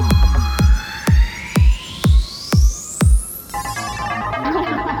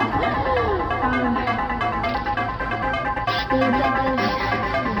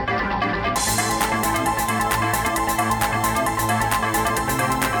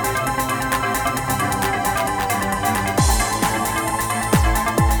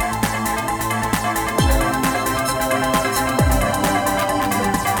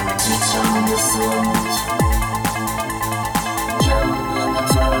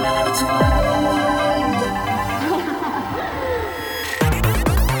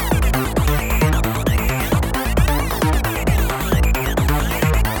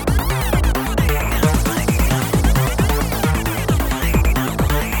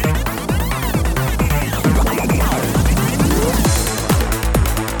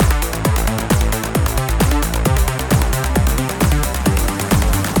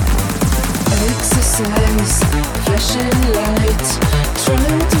 Exercise, flashing light,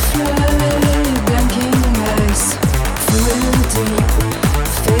 trying to fly, blanking eyes, falling deep,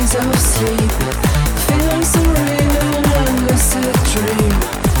 phase of sleep, feeling surreal, lucid dream.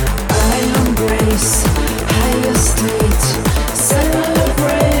 I embrace higher state,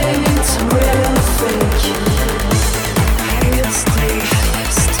 celebrate real fake, higher state.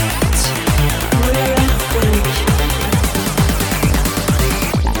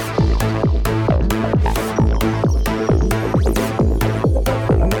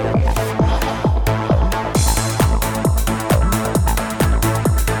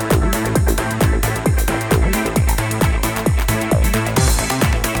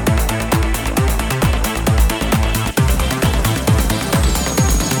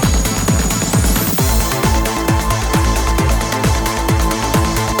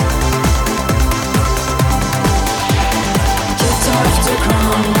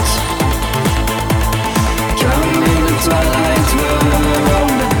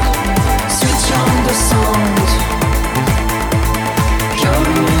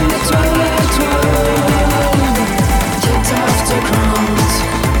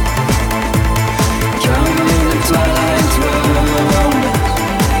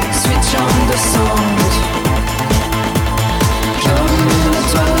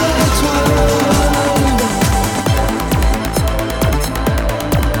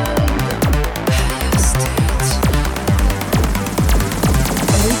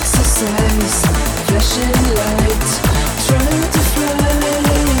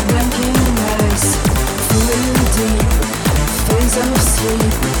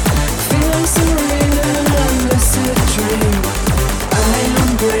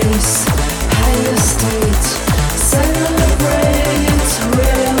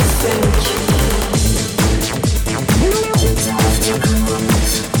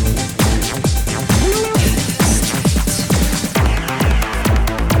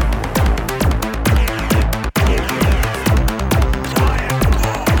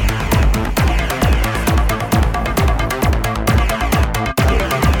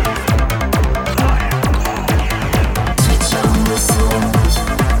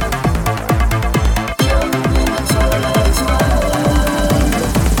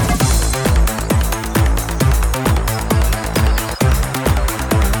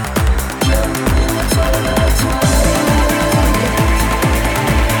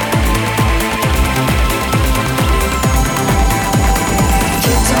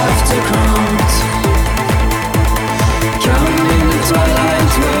 after count. Come in the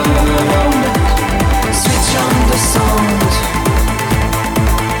twilight world, switch on the sound.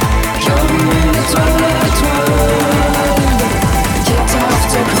 Come in the twilight world, get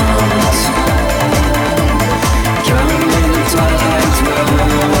after count. Come in the twilight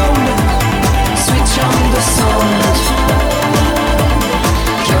world, switch on the sound.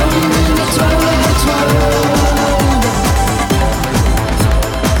 Come in the twilight world.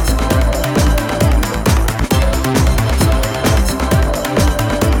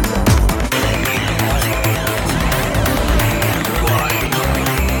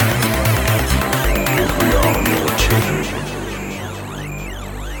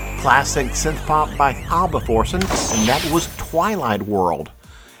 Classic synth pop by Albaforsen, and that was Twilight World.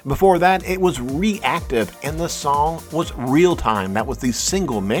 Before that, it was Reactive, and the song was Real Time. That was the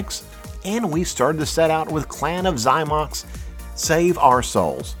single mix. And we started the set out with Clan of Zymox, Save Our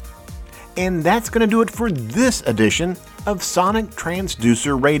Souls. And that's going to do it for this edition of Sonic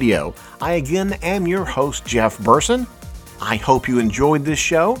Transducer Radio. I again am your host, Jeff Burson. I hope you enjoyed this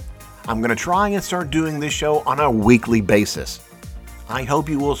show. I'm going to try and start doing this show on a weekly basis. I hope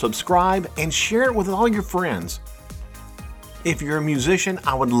you will subscribe and share it with all your friends. If you're a musician,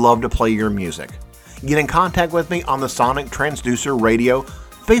 I would love to play your music. Get in contact with me on the Sonic Transducer Radio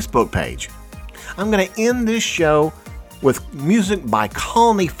Facebook page. I'm going to end this show with music by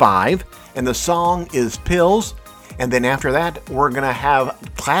Colony 5, and the song is Pills. And then after that, we're going to have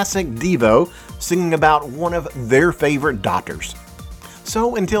Classic Devo singing about one of their favorite doctors.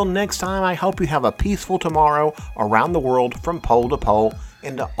 So until next time, I hope you have a peaceful tomorrow around the world from pole to pole,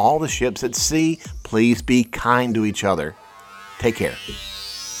 and to all the ships at sea, please be kind to each other. Take care.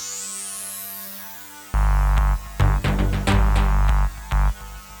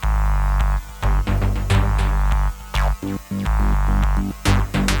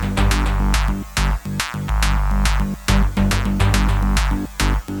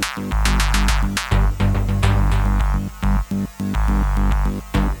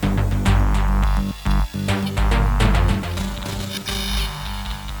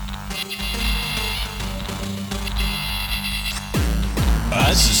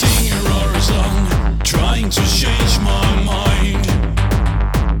 I sing your horror song, trying to change my mind,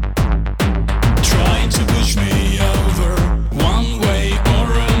 trying to push me over one way or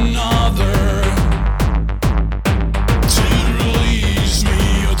another, to release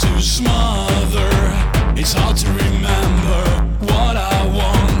me or to smother. It's hard to remember what I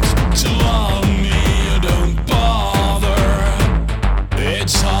want, to love me or don't bother.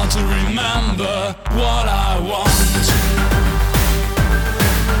 It's hard to remember what I want.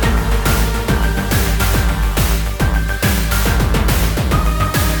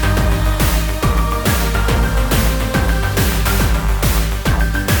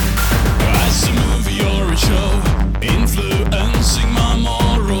 Influencing my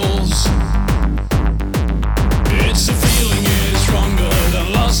morals. It's a feeling is stronger than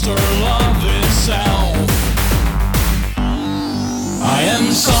lust or love itself. I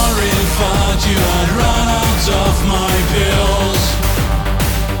am sorry if I thought you had run out of my pills.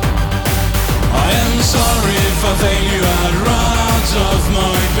 I am sorry if I think you had run out of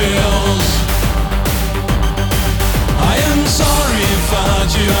my pills. I am sorry if I thought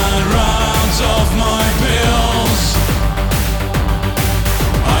you had run out of my pills.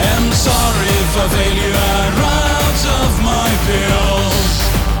 I am sorry if I think you had run out of my pills.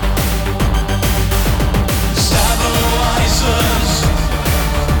 Stabilizers,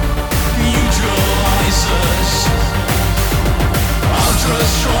 neutralizers, ultra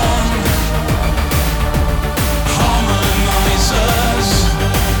strong harmonizers.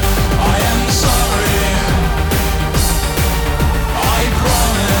 I am sorry, I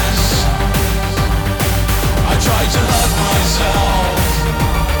promise. I tried to hurt myself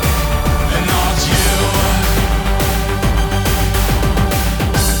and not you.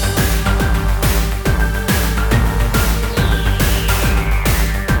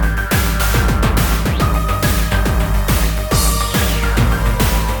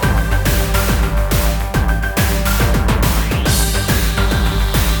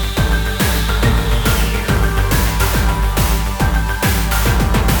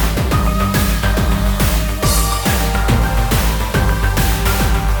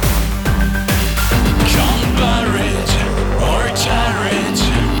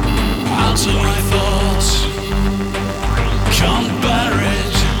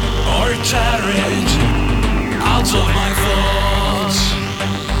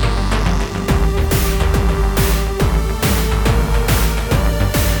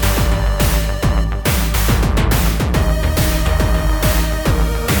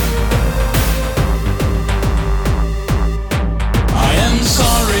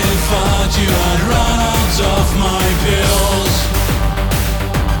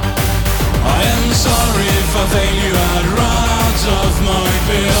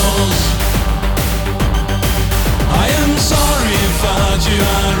 pills. I am sorry if I had you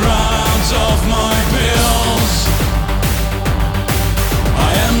had rounds of my pills.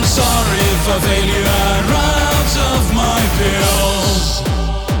 I am sorry if I failed you had rounds of my pills.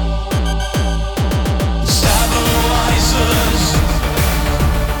 Stabilizers,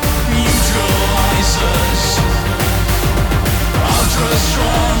 neutralizers, ultra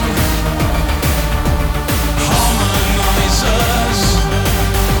strong harmonizers.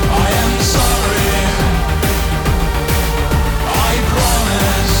 I am sorry, I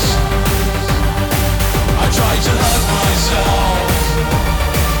promise. I tried to hurt myself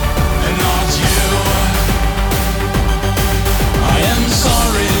and not you. I am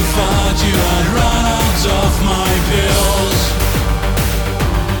sorry if you had run out of my pills.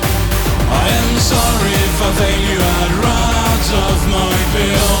 I am sorry if I think you had run out of my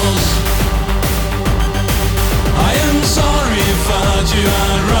pills. I am sorry if you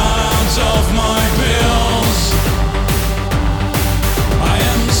had run out of my pills. I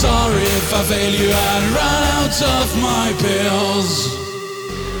am sorry if I failed you had run out of my pills.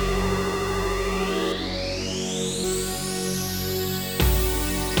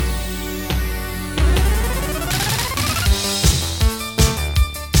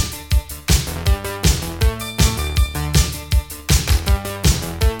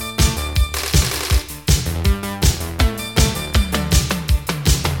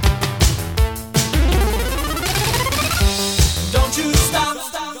 Don't you stop.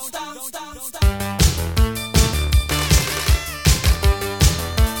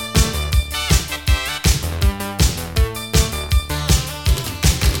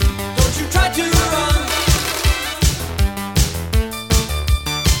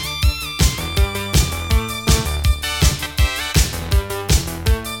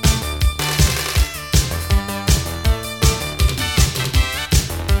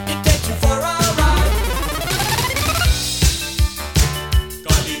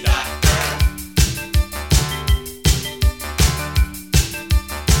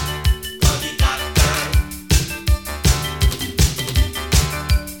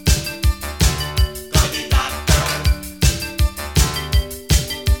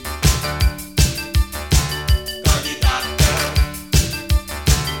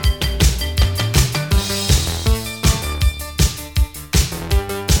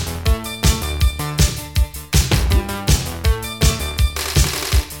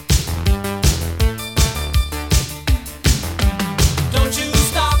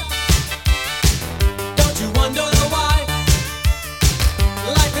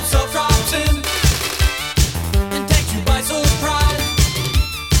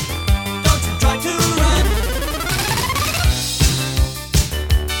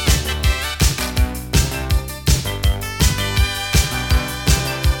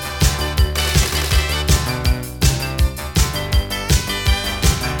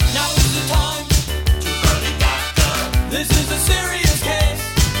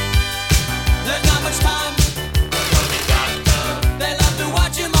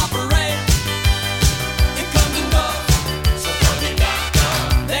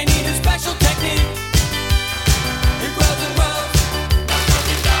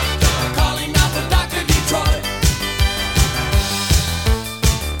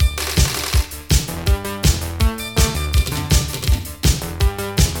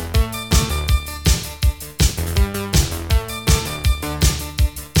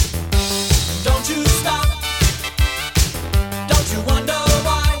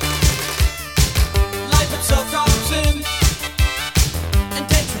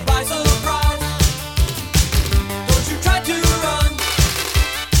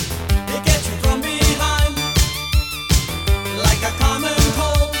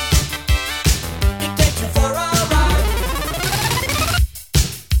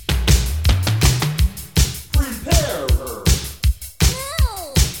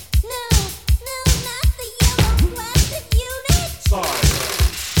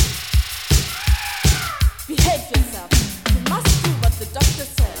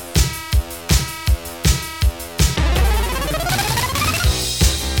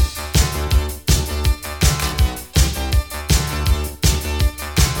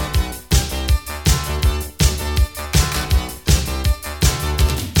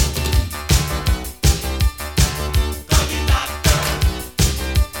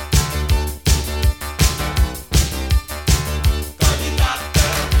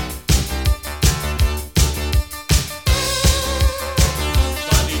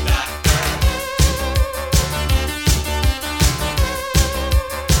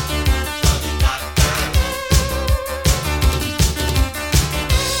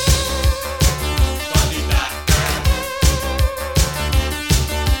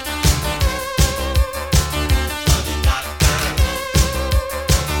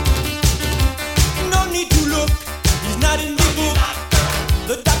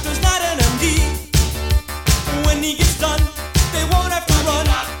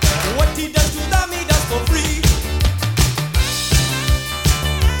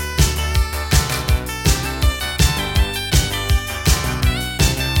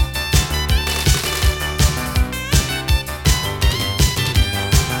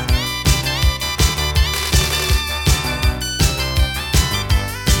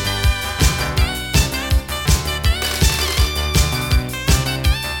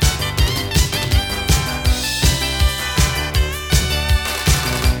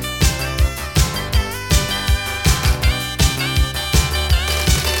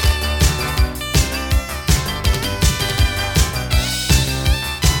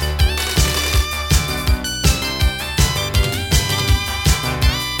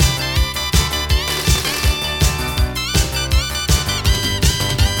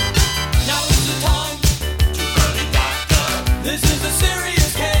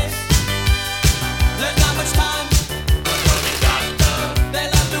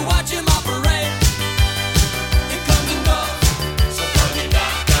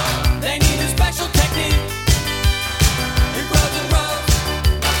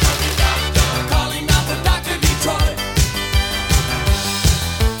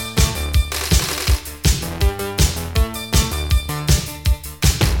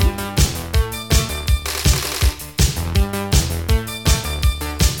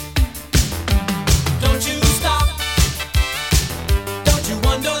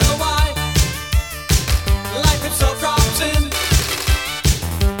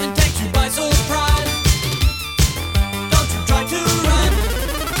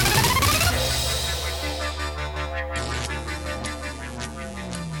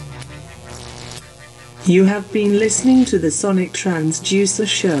 You have been listening to the Sonic Transducer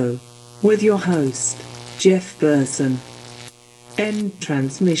Show with your host, Jeff Burson. End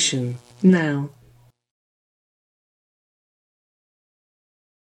transmission now.